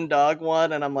stone dog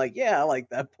one. And I'm like, yeah, I like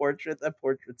that portrait. That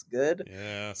portrait's good.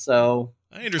 Yeah. So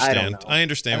I understand. I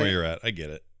understand where you're at. I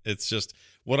get it. It's just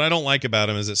what I don't like about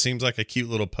him is it seems like a cute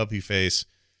little puppy face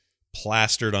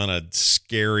plastered on a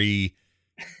scary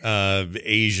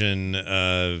Asian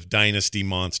dynasty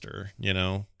monster,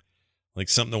 like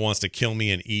something that wants to kill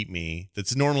me and eat me.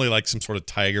 That's normally like some sort of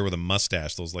tiger with a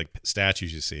mustache, those like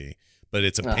statues you see, but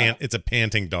it's a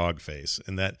panting dog face,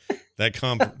 and that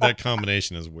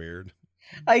combination is weird.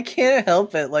 I can't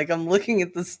help it. Like, I'm looking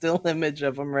at the still image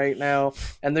of him right now,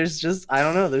 and there's just, I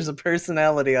don't know, there's a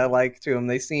personality I like to him.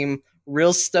 They seem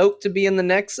real stoked to be in the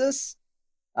Nexus.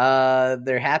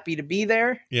 They're happy to be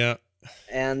there. Yeah.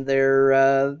 And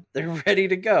they're ready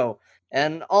to go.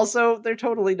 And also, they're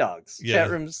totally dogs. Yeah.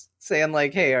 Chat room's saying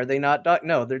like, hey, are they not dogs?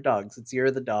 No, they're dogs. It's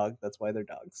You're the Dog. That's why they're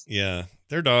dogs. Yeah,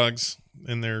 they're dogs.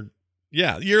 And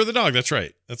You're the Dog. That's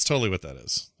right. That's totally what that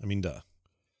is. I mean, duh.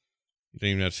 You don't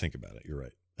even have to think about it. You're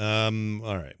right.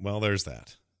 All right. Well, there's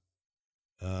that.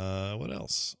 What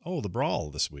else? Oh, the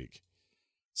Brawl this week.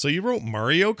 So you wrote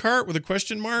Mario Kart with a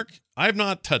question mark? I've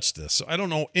not touched this, so I don't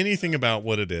know anything about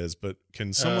what it is, but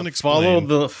can someone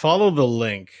explain? Follow the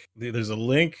link. There's a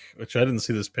link, which I didn't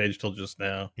see this page till just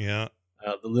now. Yeah.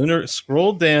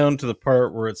 Scroll down to the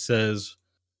part where it says,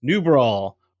 New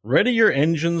Brawl, ready your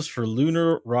engines for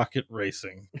lunar rocket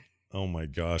racing. Oh my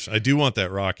gosh. I do want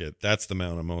that rocket. That's the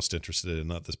mount I'm most interested in,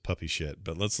 not this puppy shit.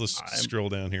 But let's scroll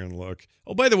down here and look.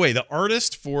 Oh, by the way, the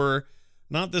artist for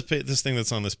not this thing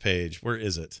that's on this page. Where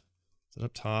is it? Is it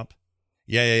up top?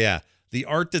 Yeah. The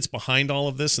art that's behind all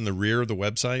of this in the rear of the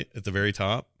website at the very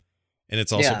top. And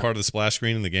it's also part of the splash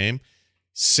screen in the game.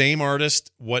 Same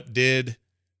artist. What did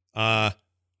the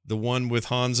one with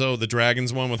Hanzo, the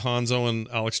Dragons one with Hanzo and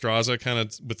Alexstrasza, kind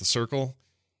of with the circle?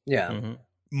 Yeah. Mm-hmm.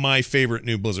 My favorite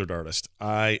new Blizzard artist.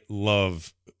 I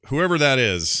love whoever that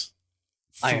is.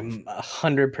 I am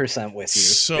 100% with you.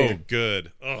 So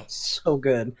good. Oh, so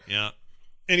good. Yeah.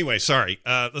 Anyway, sorry.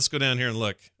 Let's go down here and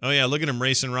look. Oh yeah, look at him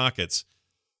racing rockets.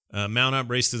 Mount up,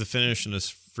 race to the finish in this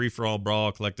free-for-all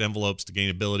brawl. Collect envelopes to gain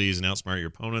abilities and outsmart your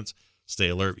opponents. Stay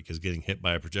alert because getting hit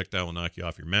by a projectile will knock you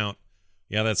off your mount.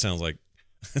 Yeah, that sounds like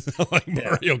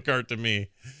Mario Kart to me.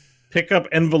 Pick up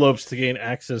envelopes to gain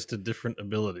access to different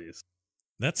abilities.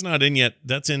 That's not in yet.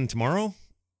 That's in tomorrow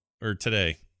or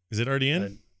today. Is it already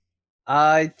in?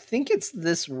 I think it's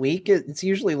this week. It's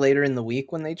usually later in the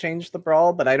week when they change the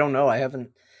brawl, but I don't know. I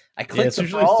clicked the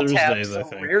brawl tab so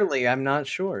rarely. I'm not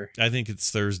sure. I think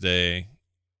it's Thursday.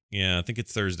 Yeah, I think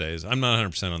it's Thursdays. I'm not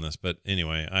 100% on this, but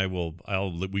anyway,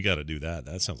 we got to do that.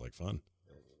 That sounds like fun.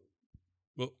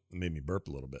 Well, it made me burp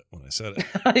a little bit when I said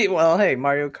it. Well, hey,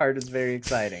 Mario Kart is very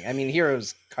exciting. I mean,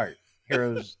 Heroes Kart.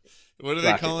 Heroes. What are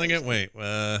they calling it? Wait.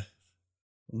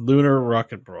 Lunar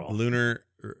Rocket Brawl.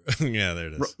 Yeah, there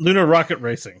it is. Lunar Rocket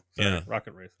Racing. Sorry, yeah.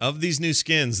 Rocket Racing. Of these new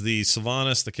skins, the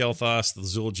Sylvanas, the Kael'thas, the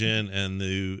Zul'jin, and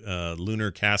the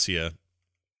Lunar Cassia,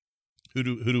 who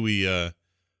are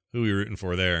we rooting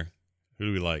for there? Who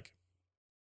do we like?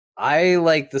 I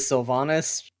like the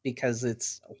Sylvanas because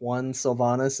it's one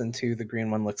Sylvanas and two, the green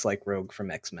one looks like Rogue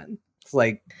from X-Men. It's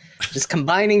like just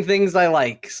combining things I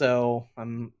like, so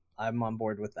I'm on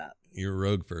board with that. You're a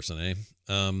Rogue person, eh?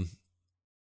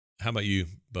 How about you,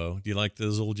 Bo? Do you like the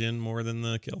Zul'jin more than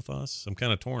the Kael'thas? I'm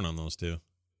kind of torn on those two.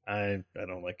 I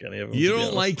don't like any of them. You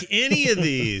don't like any of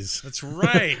these. That's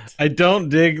right. I don't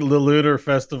dig the Lunar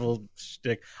Festival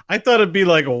shtick. I thought it'd be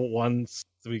like once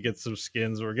we get some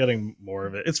skins. We're getting more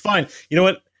of it. It's fine. You know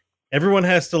what? Everyone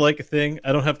has to like a thing.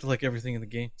 I don't have to like everything in the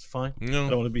game. It's fine. No, I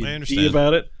don't want to be D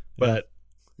about it. But,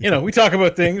 we talk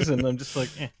about things, and I'm just like,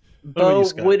 Bo,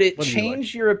 would it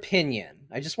change your opinion?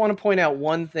 I just want to point out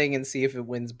one thing and see if it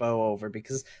wins Bo over,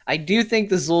 because I do think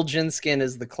the Zul'jin skin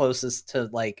is the closest to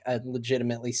like a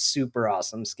legitimately super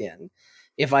awesome skin.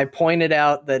 If I pointed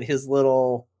out that his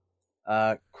little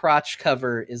crotch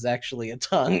cover is actually a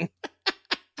tongue.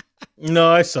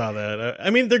 No, I saw that. I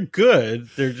mean, they're good.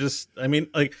 They're just, I mean,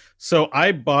 like, so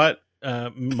I bought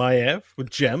Maiev with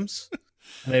gems,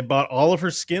 and I bought all of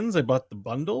her skins. I bought the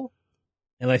bundle,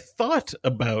 and I thought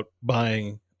about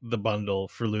buying the bundle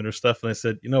for lunar stuff, and I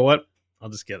said, you know what? I'll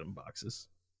just get them boxes.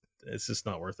 It's just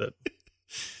not worth it.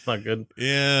 It's not good.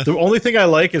 Yeah. The only thing I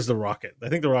like is the rocket. I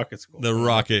think the rocket's cool. The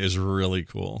rocket is really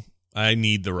cool. I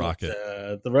need the rocket.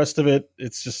 But, the rest of it,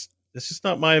 it's just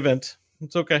not my event.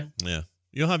 It's okay. Yeah.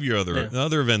 You'll have your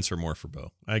other events are more for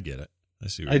Bo. I get it. I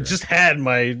see. I just had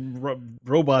my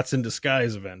robots in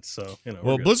disguise event, so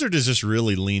Well, Blizzard has just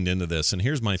really leaned into this, and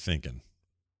here's my thinking.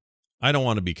 I don't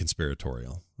want to be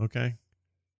conspiratorial, okay?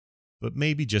 But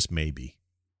maybe, just maybe,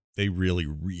 they really,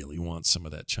 really want some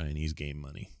of that Chinese game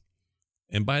money.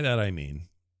 And by that I mean,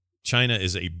 China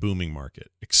is a booming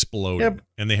market, exploding,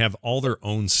 and they have all their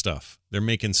own stuff. They're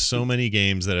making so many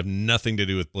games that have nothing to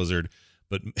do with Blizzard,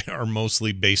 but are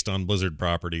mostly based on Blizzard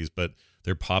properties, but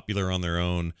they're popular on their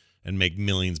own and make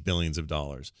millions, billions of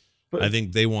dollars. But I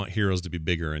think they want Heroes to be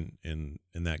bigger in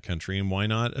that country, and why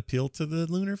not appeal to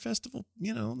the Lunar Festival?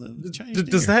 The Chinese.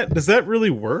 Does that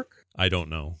really work? I don't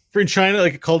know. For in China,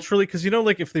 like culturally, because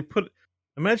like if they put.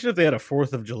 Imagine if they had a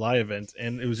 4th of July event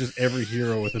and it was just every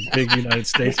hero with a big United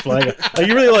States flag. Like,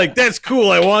 you really like, that's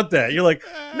cool, I want that. You're like,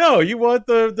 no, you want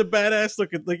the badass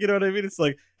looking, like, you know what I mean? It's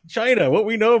like, China, what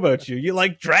we know about you. You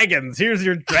like dragons. Here's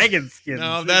your dragon skin.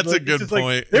 No, that's a good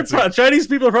point. Like, Chinese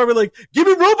people are probably like, give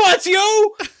me robots, yo!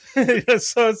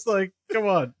 So it's like, come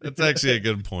on. That's actually a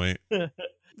good point.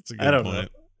 That's a good point.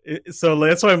 So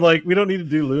that's why I'm like, we don't need to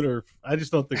do Lunar. I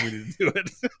just don't think we need to do it.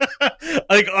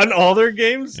 Like on all their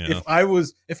games, if I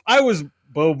was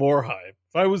Bo Morheim,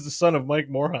 if I was the son of Mike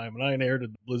Morheim and I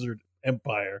inherited the Blizzard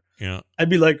Empire, I'd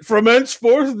be like, from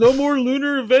henceforth, no more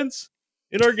Lunar events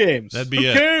in our games. That'd be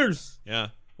Who cares? Yeah.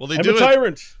 Well, I'm a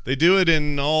tyrant. They do it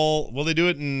in all. Well, they do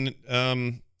it in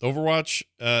Overwatch,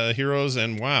 Heroes,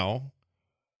 and WoW.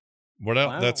 What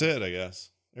else? Wow. That's it, I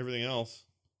guess. Everything else.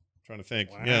 Trying to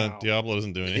think. Wow. Yeah, Diablo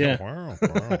doesn't do anything. Yeah. Wow.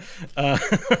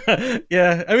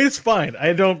 Yeah, I mean, it's fine.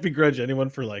 I don't begrudge anyone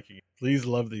for liking it. Please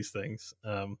love these things.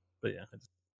 But yeah.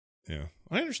 Yeah,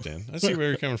 I understand. I see where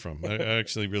you're coming from. I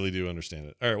actually really do understand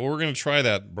it. All right, well, we're going to try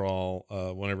that Brawl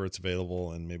whenever it's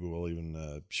available, and maybe we'll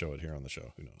even show it here on the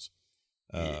show. Who knows?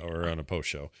 Or on a post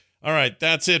show. All right,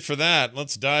 that's it for that.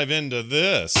 Let's dive into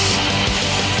this.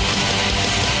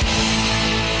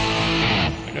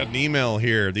 I got an email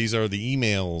here. These are the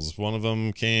emails. One of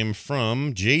them came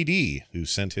from JD, who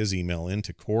sent his email in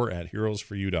to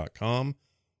core@heroesforyou.com.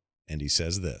 And he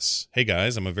says this. Hey,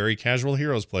 guys, I'm a very casual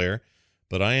Heroes player,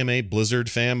 but I am a Blizzard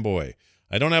fanboy.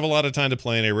 I don't have a lot of time to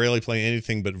play, and I rarely play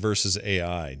anything but versus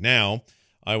AI. Now,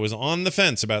 I was on the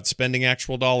fence about spending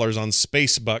actual dollars on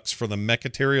Space Bucks for the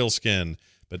Mechaterial skin,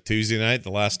 but Tuesday night,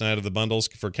 the last night of the bundles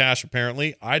for cash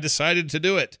apparently, I decided to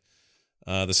do it.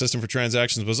 The system for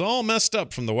transactions was all messed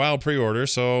up from the WoW pre-order,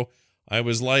 so I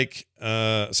was like,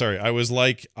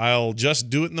 I'll just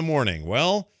do it in the morning.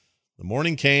 Well, the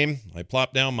morning came. I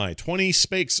plopped down my 20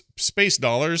 space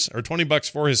dollars, or $20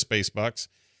 for his Space Bucks,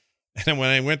 and when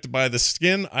I went to buy the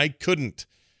skin, I couldn't.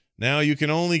 Now you can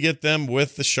only get them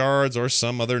with the shards or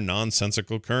some other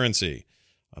nonsensical currency.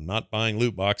 I'm not buying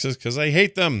loot boxes because I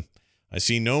hate them. I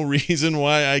see no reason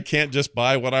why I can't just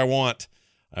buy what I want.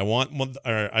 I want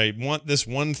this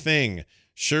one thing.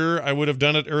 Sure, I would have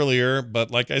done it earlier,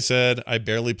 but like I said, I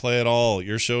barely play at all.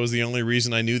 Your show is the only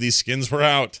reason I knew these skins were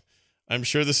out. I'm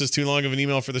sure this is too long of an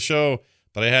email for the show,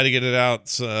 but I had to get it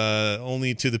out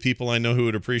only to the people I know who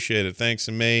would appreciate it. Thanks,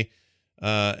 and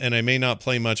I may not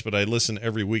play much, but I listen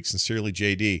every week. Sincerely,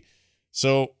 JD.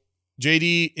 So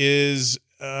JD is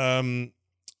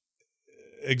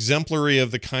exemplary of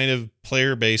the kind of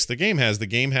player base the game has. The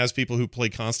game has people who play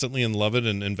constantly and love it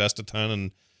and invest a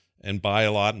ton and buy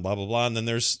a lot and blah, blah, blah. And then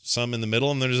there's some in the middle,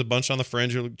 and there's a bunch on the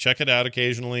fringe who check it out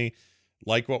occasionally,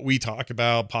 like what we talk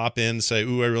about, pop in, say,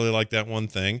 ooh, I really like that one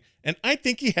thing. And I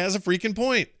think he has a freaking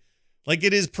point. Like,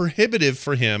 it is prohibitive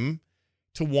for him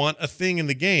to want a thing in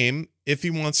the game if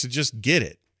he wants to just get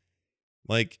it.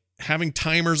 Like, having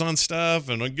timers on stuff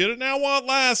and get it now while it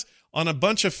lasts on a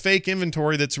bunch of fake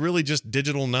inventory that's really just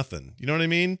digital nothing. You know what I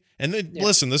mean? And then,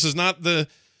 listen, this is not the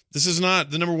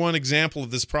number one example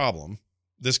of this problem,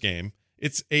 this game.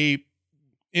 It's a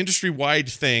industry-wide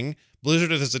thing.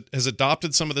 Blizzard has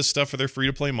adopted some of this stuff for their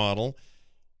free-to-play model.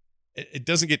 It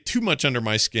doesn't get too much under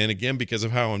my skin, again, because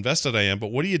of how invested I am, but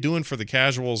what are you doing for the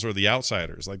casuals or the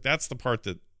outsiders? Like, that's the part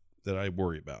that I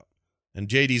worry about. And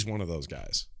JD's one of those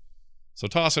guys. So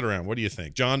toss it around. What do you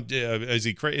think? John, is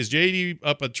JD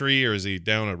up a tree or is he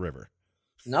down a river?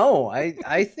 No,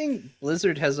 I think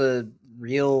Blizzard has a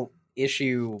real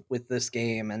issue with this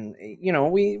game. And, you know,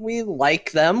 we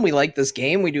like them. We like this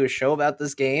game. We do a show about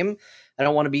this game. I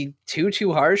don't want to be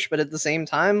too harsh, but at the same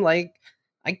time, like,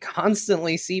 I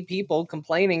constantly see people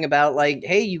complaining about, like,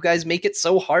 hey, you guys make it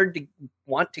so hard to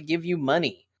want to give you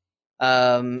money.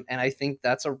 And I think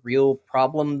that's a real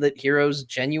problem that Heroes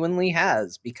genuinely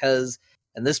has, because,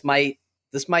 and this might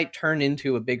turn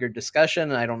into a bigger discussion,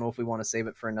 and I don't know if we want to save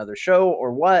it for another show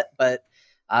or what, but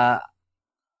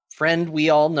friend we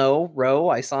all know, Ro,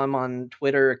 I saw him on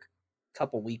Twitter a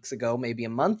couple weeks ago, maybe a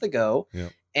month ago,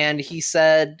 and he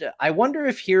said, I wonder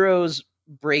if Heroes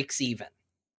breaks even.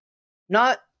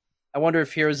 Not, I wonder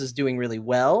if Heroes is doing really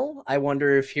well. I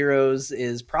wonder if Heroes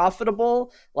is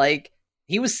profitable. Like,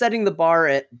 he was setting the bar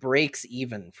at breaks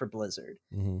even for Blizzard.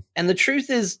 Mm-hmm. And the truth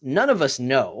is, none of us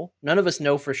know. None of us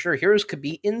know for sure. Heroes could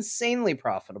be insanely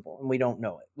profitable, and we don't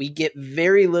know it. We get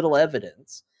very little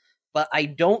evidence. But I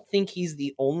don't think he's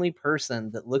the only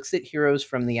person that looks at Heroes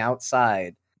from the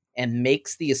outside and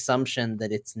makes the assumption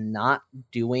that it's not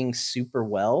doing super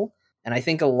well. And I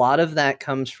think a lot of that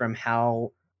comes from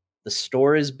how the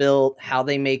store is built, how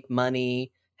they make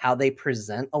money, how they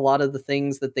present a lot of the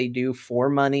things that they do for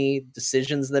money,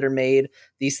 decisions that are made,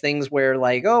 these things where,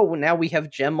 like, oh, well, now we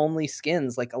have gem-only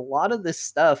skins. Like, a lot of this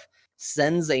stuff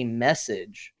sends a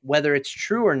message, whether it's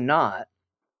true or not,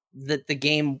 that the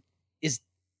game is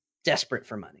desperate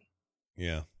for money.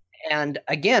 Yeah. And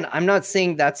again, I'm not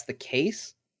saying that's the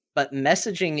case, but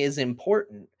messaging is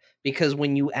important, because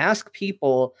when you ask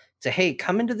people to, hey,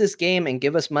 come into this game and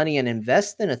give us money and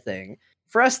invest in a thing,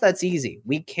 for us, that's easy.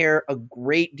 We care a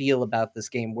great deal about this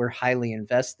game. We're highly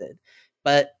invested.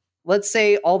 But let's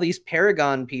say all these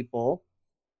Paragon people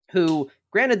who,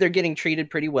 granted, they're getting treated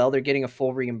pretty well. They're getting a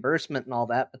full reimbursement and all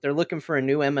that, but they're looking for a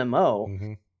new MMO.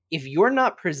 Mm-hmm. If you're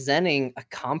not presenting a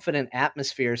confident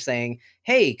atmosphere saying,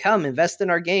 hey, come invest in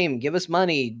our game, give us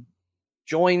money,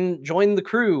 join the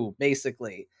crew,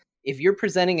 basically. If you're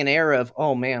presenting an era of,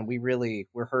 oh man,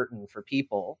 we're hurting for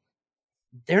people,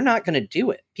 they're not going to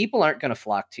do it. People aren't going to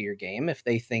flock to your game if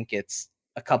they think it's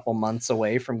a couple months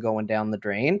away from going down the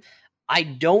drain. I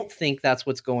don't think that's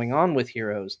what's going on with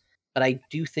Heroes, but I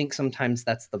do think sometimes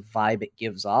that's the vibe it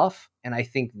gives off, and I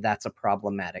think that's a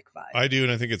problematic vibe. I do,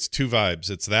 and I think it's two vibes.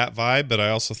 It's that vibe, but I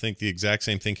also think the exact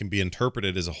same thing can be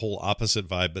interpreted as a whole opposite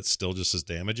vibe, but still just as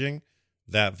damaging.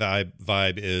 That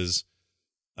vibe is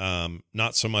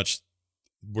not so much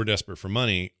we're desperate for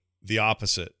money, the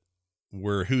opposite.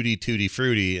 We're hooty tooty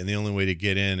fruity, and the only way to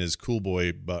get in is cool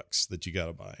boy bucks that you got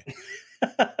to buy.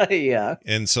 Yeah.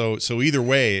 And so either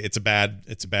way, it's a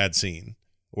bad scene,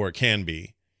 or it can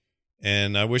be.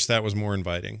 And I wish that was more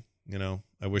inviting. You know,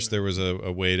 I wish there was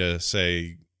a way to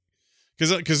say,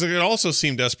 because it also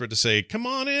seemed desperate to say, come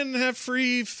on in and have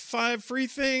 5 free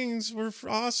things. We're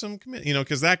awesome. Come in. You know,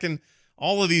 because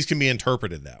all of these can be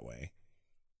interpreted that way.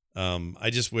 I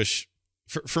just wish,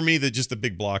 for me, that just the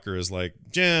big blocker is like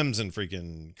gems and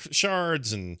freaking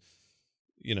shards and,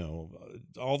 you know,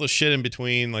 all the shit in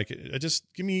between. Like,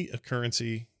 just give me a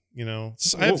currency, you know.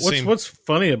 What's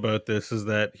funny about this is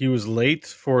that he was late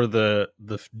for the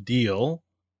deal,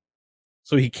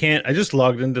 so he can't. I just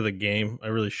logged into the game. I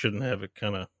really shouldn't have. It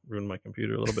kind of ruined my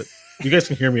computer a little bit. You guys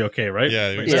can hear me okay, right?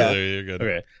 Yeah, you're good.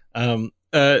 Okay.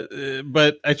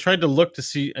 But I tried to look to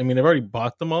see. I mean, I've already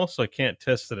bought them all, so I can't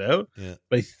test it out. Yeah.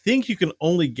 But I think you can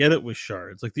only get it with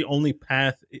shards. Like, the only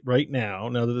path right now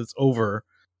that it's over,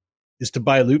 is to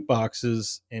buy loot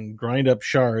boxes and grind up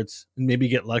shards and maybe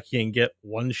get lucky and get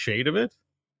one shade of it.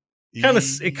 It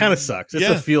kind of sucks. It's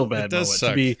a feel bad moment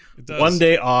to be one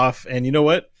day off. And you know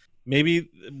what? Maybe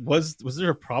was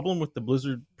there a problem with the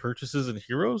Blizzard purchases and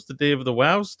Heroes the day of the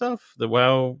WoW stuff? The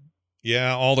WoW.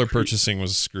 Yeah, all their purchasing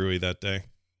was screwy that day.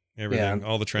 Everything,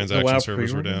 all the transaction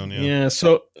servers were down.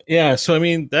 So I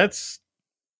mean, that's,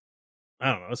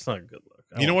 I don't know. It's not a good look.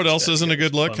 You know what else isn't a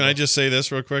good look? Can I just say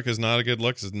this real quick? Is not a good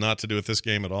look. Is not to do with this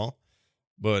game at all.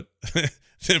 But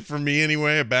for me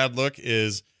anyway, a bad look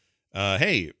is,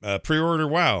 hey, pre-order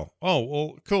WoW. Oh,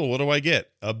 well, cool. What do I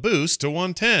get? A boost to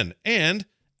 110 and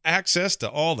access to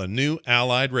all the new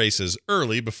allied races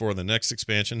early before the next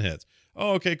expansion hits.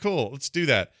 Oh, okay, cool. Let's do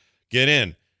that. Get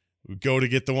in. Go to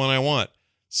get the one I want.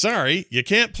 Sorry, you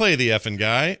can't play the effing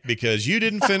guy because you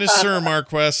didn't finish Suramar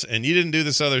quests and you didn't do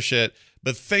this other shit,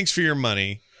 but thanks for your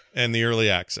money and the early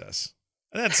access.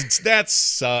 That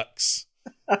sucks.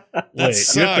 Wait,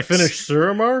 sucks. You have to finish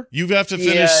Suramar? You have to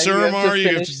finish Suramar.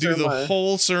 You have to do the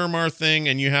whole Suramar thing,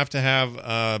 and you have to have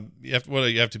you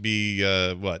have to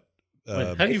be what?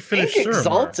 Wait, how do you finish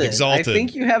Exalted? I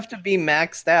think you have to be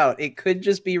maxed out. It could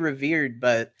just be revered,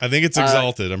 but I think it's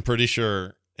Exalted. I'm pretty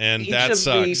sure, and that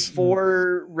sucks. Each of the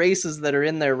 4 races that are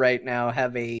in there right now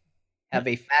have a have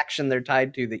a faction they're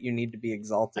tied to that you need to be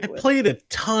exalted with. I played a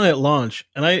ton at launch,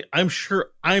 and I'm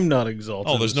sure I'm not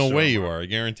exalted. Oh, there's no way you are. I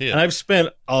guarantee it. And I've spent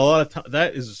a lot of time.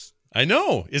 That is... I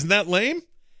know. Isn't that lame?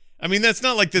 I mean, that's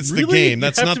not like that's really? The game.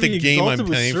 That's not the game I'm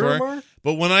paying for.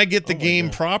 But when I get the game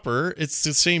proper, it's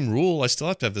the same rule. I still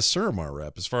have to have the Suramar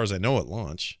rep, as far as I know, at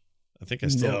launch. I think I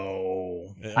still...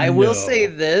 No. I will say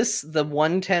this. The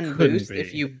 110 boost,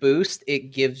 if you boost,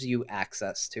 it gives you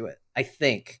access to it. I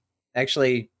think.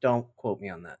 Actually, don't quote me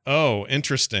on that. Oh,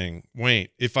 interesting.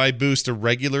 Wait, if I boost a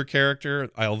regular character,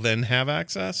 I'll then have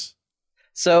access?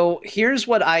 So here's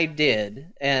what I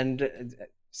did, and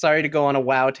sorry to go on a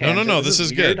WoW tangent. No, this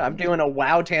is weird. good. I'm doing a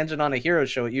WoW tangent on a hero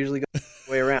show. It usually goes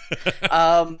the way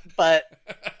around. But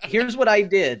here's what I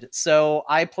did. So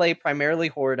I play primarily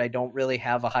Horde. I don't really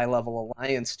have a high-level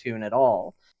Alliance tune at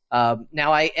all.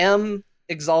 Now, I am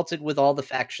exalted with all the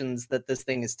factions that this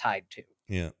thing is tied to.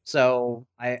 Yeah. So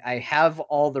I have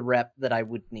all the rep that I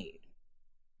would need.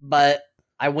 But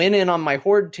I went in on my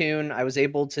Horde tune. I was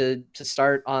able to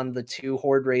start on the 2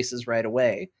 Horde races right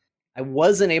away. I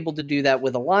wasn't able to do that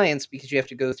with Alliance because you have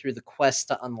to go through the quest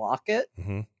to unlock it.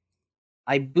 Mm-hmm.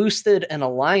 I boosted an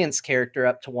Alliance character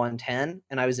up to 110,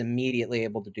 and I was immediately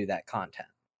able to do that content.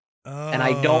 Oh. And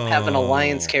I don't have an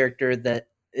Alliance character that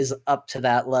is up to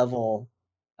that level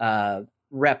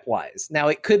rep-wise. Now,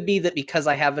 it could be that because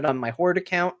I have it on my Horde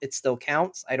account, it still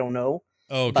counts. I don't know.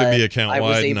 Oh, it could be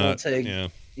account-wide.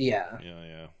 Yeah.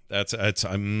 That's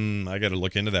I got to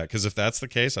look into that, because if that's the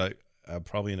case, I'll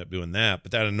probably end up doing that.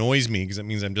 But that annoys me because it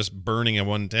means I'm just burning a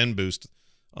 110 boost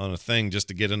on a thing just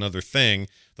to get another thing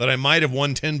that I might have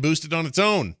 110 boosted on its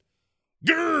own.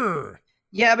 Grrr!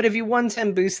 Yeah, but if you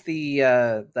 110 boost the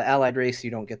allied race,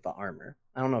 you don't get the armor.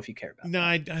 I don't know if you care about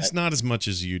that. No, it's not as much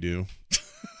as you do.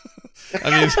 I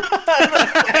mean,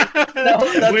 no,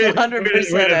 that's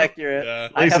 100% accurate. Yeah.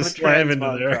 I have a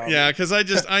transmog there. Yeah, because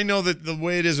I know that the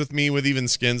way it is with me with even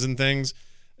skins and things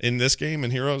in this game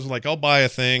and Heroes, like I'll buy a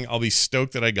thing, I'll be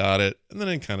stoked that I got it, and then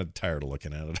I'm kind of tired of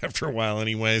looking at it after a while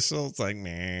anyway. So it's like,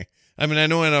 meh. I mean, I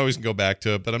know I always go back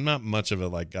to it, but I'm not much of a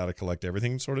like gotta collect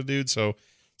everything sort of dude. So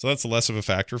that's less of a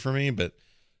factor for me. But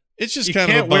it's just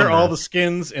kind of a bummer. You can't wear all the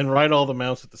skins and ride all the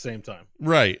mounts at the same time.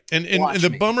 Right. And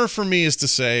the bummer for me is to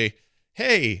say,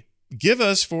 hey, give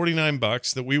us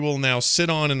 $49 that we will now sit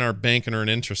on in our bank and earn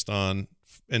interest on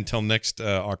until next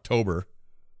October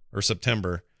or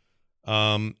September.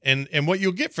 And what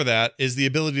you'll get for that is the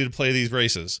ability to play these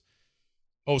races.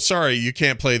 Oh, sorry, you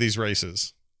can't play these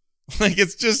races. Like,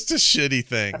 it's just a shitty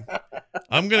thing.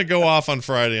 I'm going to go off on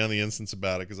Friday on the instance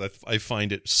about it because I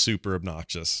find it super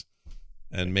obnoxious.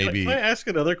 And maybe... Can I ask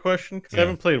another question? Because I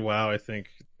haven't played WoW, I think.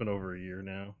 It's been over a year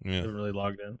now. I haven't really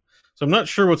logged in. So I'm not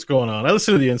sure what's going on. I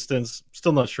listened to the instance.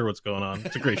 Still not sure what's going on.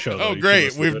 It's a great show. Oh,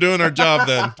 great. We're doing our job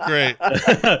then. Great.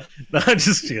 No, I'm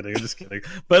just kidding.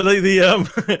 But like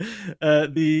the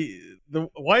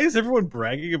why is everyone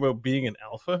bragging about being an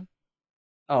alpha?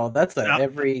 Oh, that's an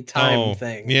every time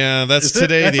thing. Yeah, that's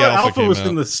today. I the thought alpha was out.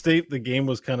 in the state the game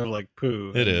was kind of like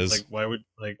poo. It is. Like, why would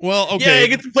like? Well, okay. Yeah, I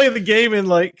get to play the game and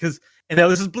like because. And now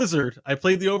this is Blizzard. I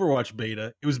played the Overwatch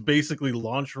beta. It was basically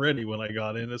launch ready when I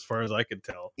got in, as far as I could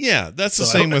tell. Yeah, that's the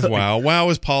same with WoW. WoW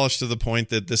is polished to the point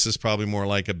that this is probably more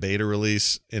like a beta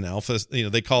release in alpha. You know,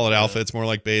 they call it alpha. It's more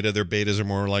like beta. Their betas are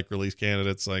more like release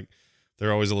candidates. Like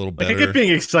they're always a little better. Like, I get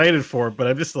being excited for it, but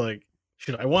I'm just like,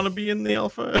 should I want to be in the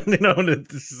alpha? You know,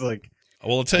 this is like.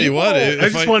 Well, I'll tell you what.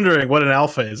 I'm just wondering what an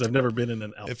alpha is. I've never been in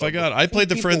an alpha. I played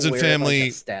the Friends and Family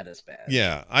like status badge.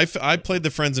 Yeah, I played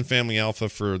the Friends and Family Alpha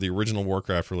for the original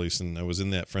Warcraft release, and I was in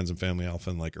that Friends and Family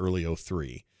Alpha in like early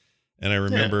 2003. And I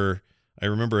remember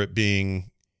it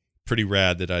being pretty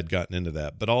rad that I'd gotten into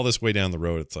that. But all this way down the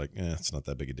road, it's like, it's not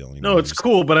that big a deal anymore. No, it's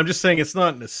cool, but I'm just saying it's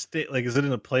not in a state. Like, is it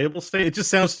in a playable state? It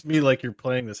just sounds to me like you're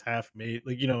playing this half-made.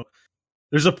 Like, you know.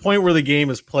 There's a point where the game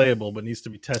is playable, but needs to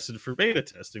be tested for beta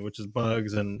testing, which is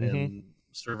bugs and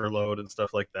server load and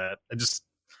stuff like that.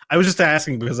 I was just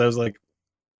asking because I was like,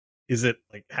 is the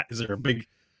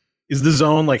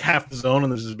zone like half the zone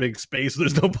and there's this big space, so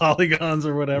there's no polygons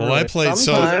or whatever? Well, I played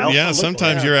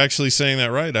sometimes you're like actually saying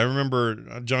that right. I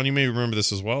remember, John, you may remember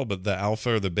this as well, but the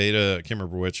alpha or the beta, I can't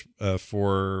remember which,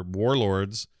 for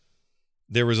Warlords,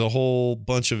 there was a whole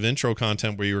bunch of intro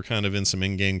content where you were kind of in some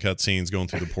in-game cutscenes going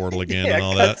through the portal again and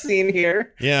all that. Cutscene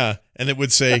here. Yeah, and it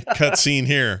would say cutscene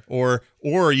here, or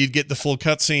you'd get the full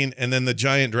cutscene, and then the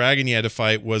giant dragon you had to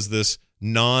fight was this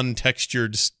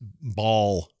non-textured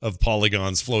ball of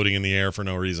polygons floating in the air for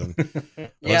no reason.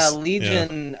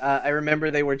 Legion. I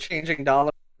remember they were changing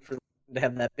dollars for to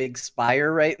have that big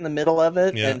spire right in the middle of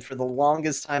it, and for the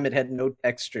longest time it had no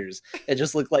textures. It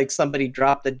just looked like somebody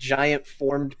dropped a giant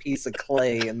formed piece of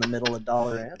clay in the middle of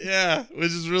Dalaran. Yeah,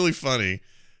 which is really funny.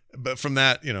 But from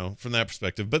that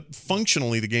perspective, but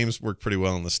functionally the games work pretty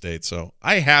well in the States. So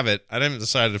I have it. I haven't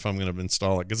decided if I'm going to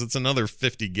install it because it's another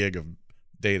 50 gig of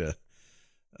data.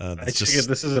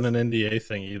 This isn't an NDA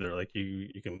thing either. Like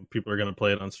people are going to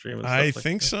play it on stream. And I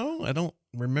think so. I don't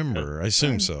remember. I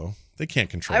assume so. They can't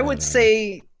control. I would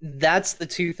say that's the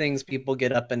two things people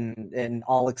get up and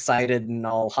all excited and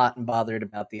all hot and bothered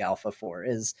about the Alpha for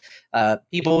is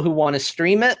people who want to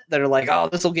stream it that are like, oh,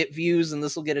 this will get views and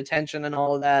this will get attention and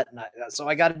all of that. And so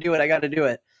I got to do it. I got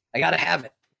to have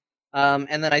it.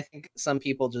 And then I think some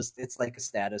people it's like a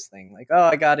status thing. Like, oh,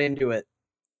 I got into it.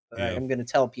 I'm going to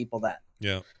tell people that.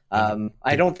 Yeah.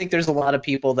 I don't think there's a lot of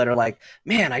people that are like,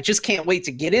 man, I just can't wait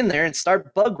to get in there and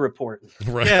start bug reporting.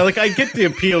 Right. Yeah, like I get the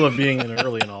appeal of being in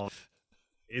early and all.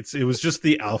 It was just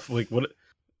the alpha. Like what?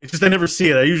 It's just I never see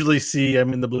it. I usually see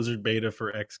I'm in the Blizzard beta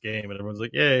for X game, and everyone's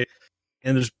like, yay.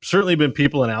 And there's certainly been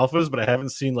people in alphas, but I haven't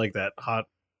seen like that hot.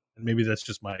 And maybe that's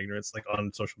just my ignorance, like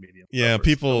on social media. Yeah,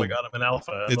 people. Oh my god, I'm an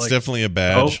alpha. It's like, definitely a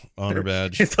badge, honor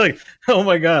badge. It's like, oh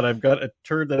my god, I've got a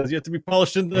turd that has yet to be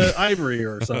polished into ivory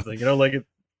or something. You know, like it.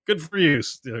 Good for you.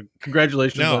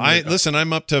 Congratulations. No,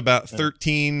 I'm up to about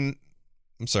 13.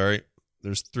 I'm sorry.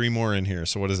 There's 3 more in here.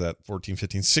 So what is that? 14,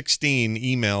 15, 16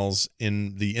 emails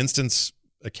in the instance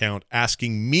account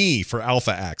asking me for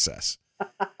alpha access.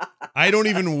 I don't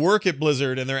even work at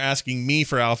Blizzard and they're asking me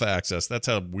for alpha access. That's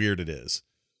how weird it is.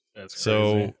 That's crazy.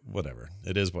 So whatever.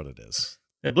 It is what it is.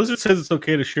 Yeah, Blizzard says it's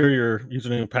okay to share your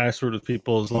username and password with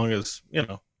people as long as,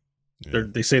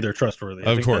 they say they're trustworthy.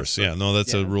 Of course. Yeah. No,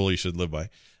 that's a rule you should live by.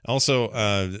 Also,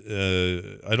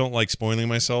 I don't like spoiling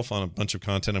myself on a bunch of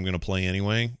content I'm going to play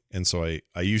anyway. And so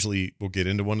I usually will get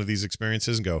into one of these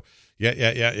experiences and go,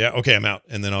 yeah. Okay, I'm out.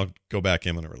 And then I'll go back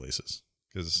in when it releases.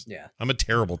 Because I'm a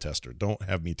terrible tester. Don't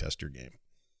have me test your game.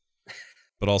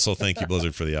 But also, thank you,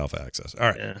 Blizzard, for the alpha access. All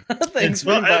right. Yeah. Thanks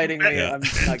for inviting me.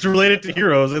 It's related to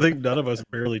Heroes. I think none of us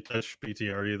barely touch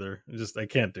PTR either. I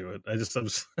can't do it. I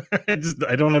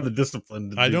don't have the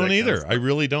discipline. I don't either. I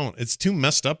really don't. It's too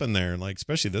messed up in there. Like,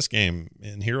 especially this game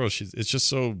in Heroes, it's just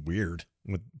so weird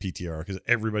with PTR because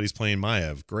everybody's playing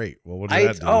Maiev. Great. Well, what does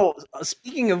that do? Oh,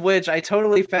 speaking of which, I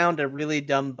totally found a really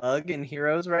dumb bug in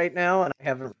Heroes right now, and I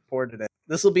haven't reported it.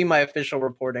 This will be my official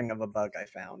reporting of a bug I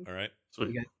found. All right.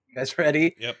 Sweet. You guys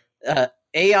ready? Yep.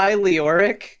 AI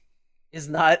Leoric is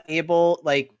not able,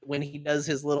 like, when he does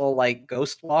his little, like,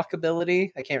 ghost walk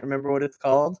ability, I can't remember what it's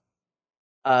called.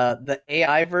 The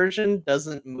AI version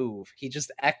doesn't move. He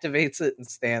just activates it and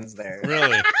stands there.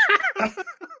 Really?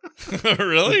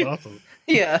 Really? That's awesome.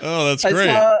 Yeah. Oh, that's great.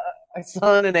 I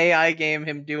saw in an AI game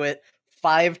him do it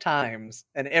 5 times,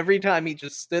 and every time he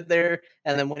just stood there,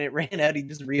 and then when it ran out, he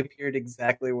just reappeared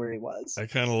exactly where he was. I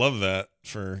kind of love that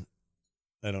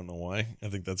I don't know why. I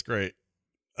think that's great.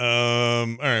 All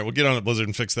right, we'll get on at Blizzard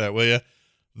and fix that, will you?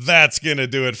 That's going to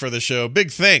do it for the show. Big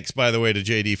thanks, by the way, to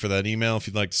JD for that email. If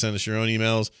you'd like to send us your own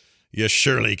emails, you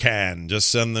surely can.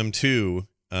 Just send them to,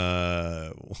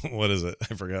 what is it?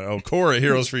 I forgot. Oh,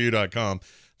 core@heroesforyou.com.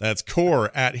 That's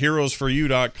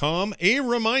core@heroesforyou.com. A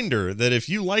reminder that if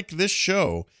you like this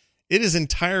show, it is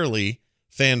entirely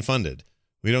fan-funded.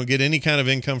 We don't get any kind of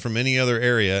income from any other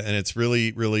area, and it's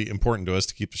really, really important to us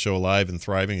to keep the show alive and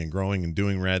thriving and growing and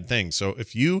doing rad things. So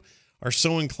if you are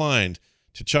so inclined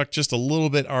to chuck just a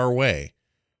little bit our way,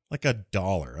 like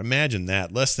 $1, imagine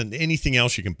that, less than anything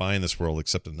else you can buy in this world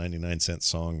except a 99-cent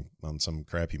song on some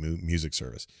crappy music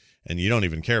service. And you don't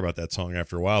even care about that song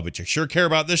after a while, but you sure care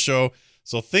about this show.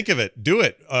 So think of it. Do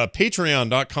it.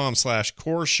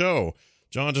 Patreon.com/core show.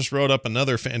 John just wrote up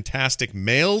another fantastic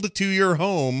mailed to your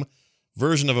home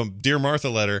version of a Dear Martha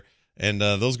letter, and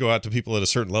those go out to people at a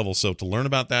certain level. So to learn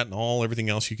about that and everything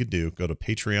else you could do, go to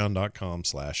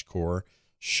patreon.com/core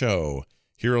show.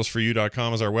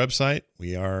 Heroesforyou.com is our website.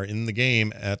 We are in the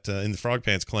game in the Frog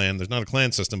Pants clan. There's not a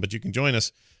clan system, but you can join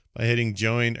us by hitting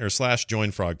join or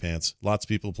 /join Frog Pants. Lots of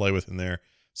people to play with in there.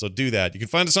 So do that. You can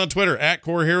find us on Twitter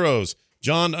 @CoreHeroes,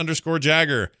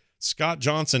 John_Jagger, Scott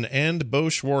Johnson, and Bo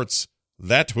Schwartz.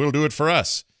 That will do it for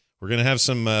us. We're going to have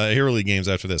some Hero League games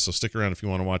after this, so stick around if you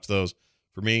want to watch those.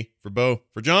 For me, for Bo,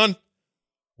 for John,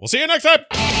 we'll see you next time.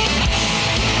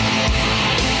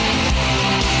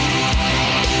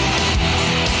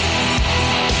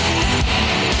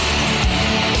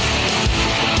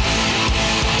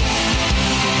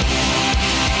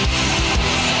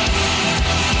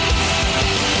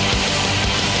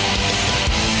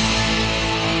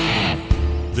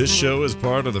 This show is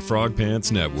part of the Frog Pants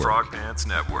Network. Frog Pants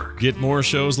Network. Get more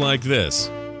shows like this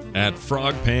at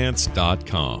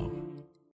frogpants.com.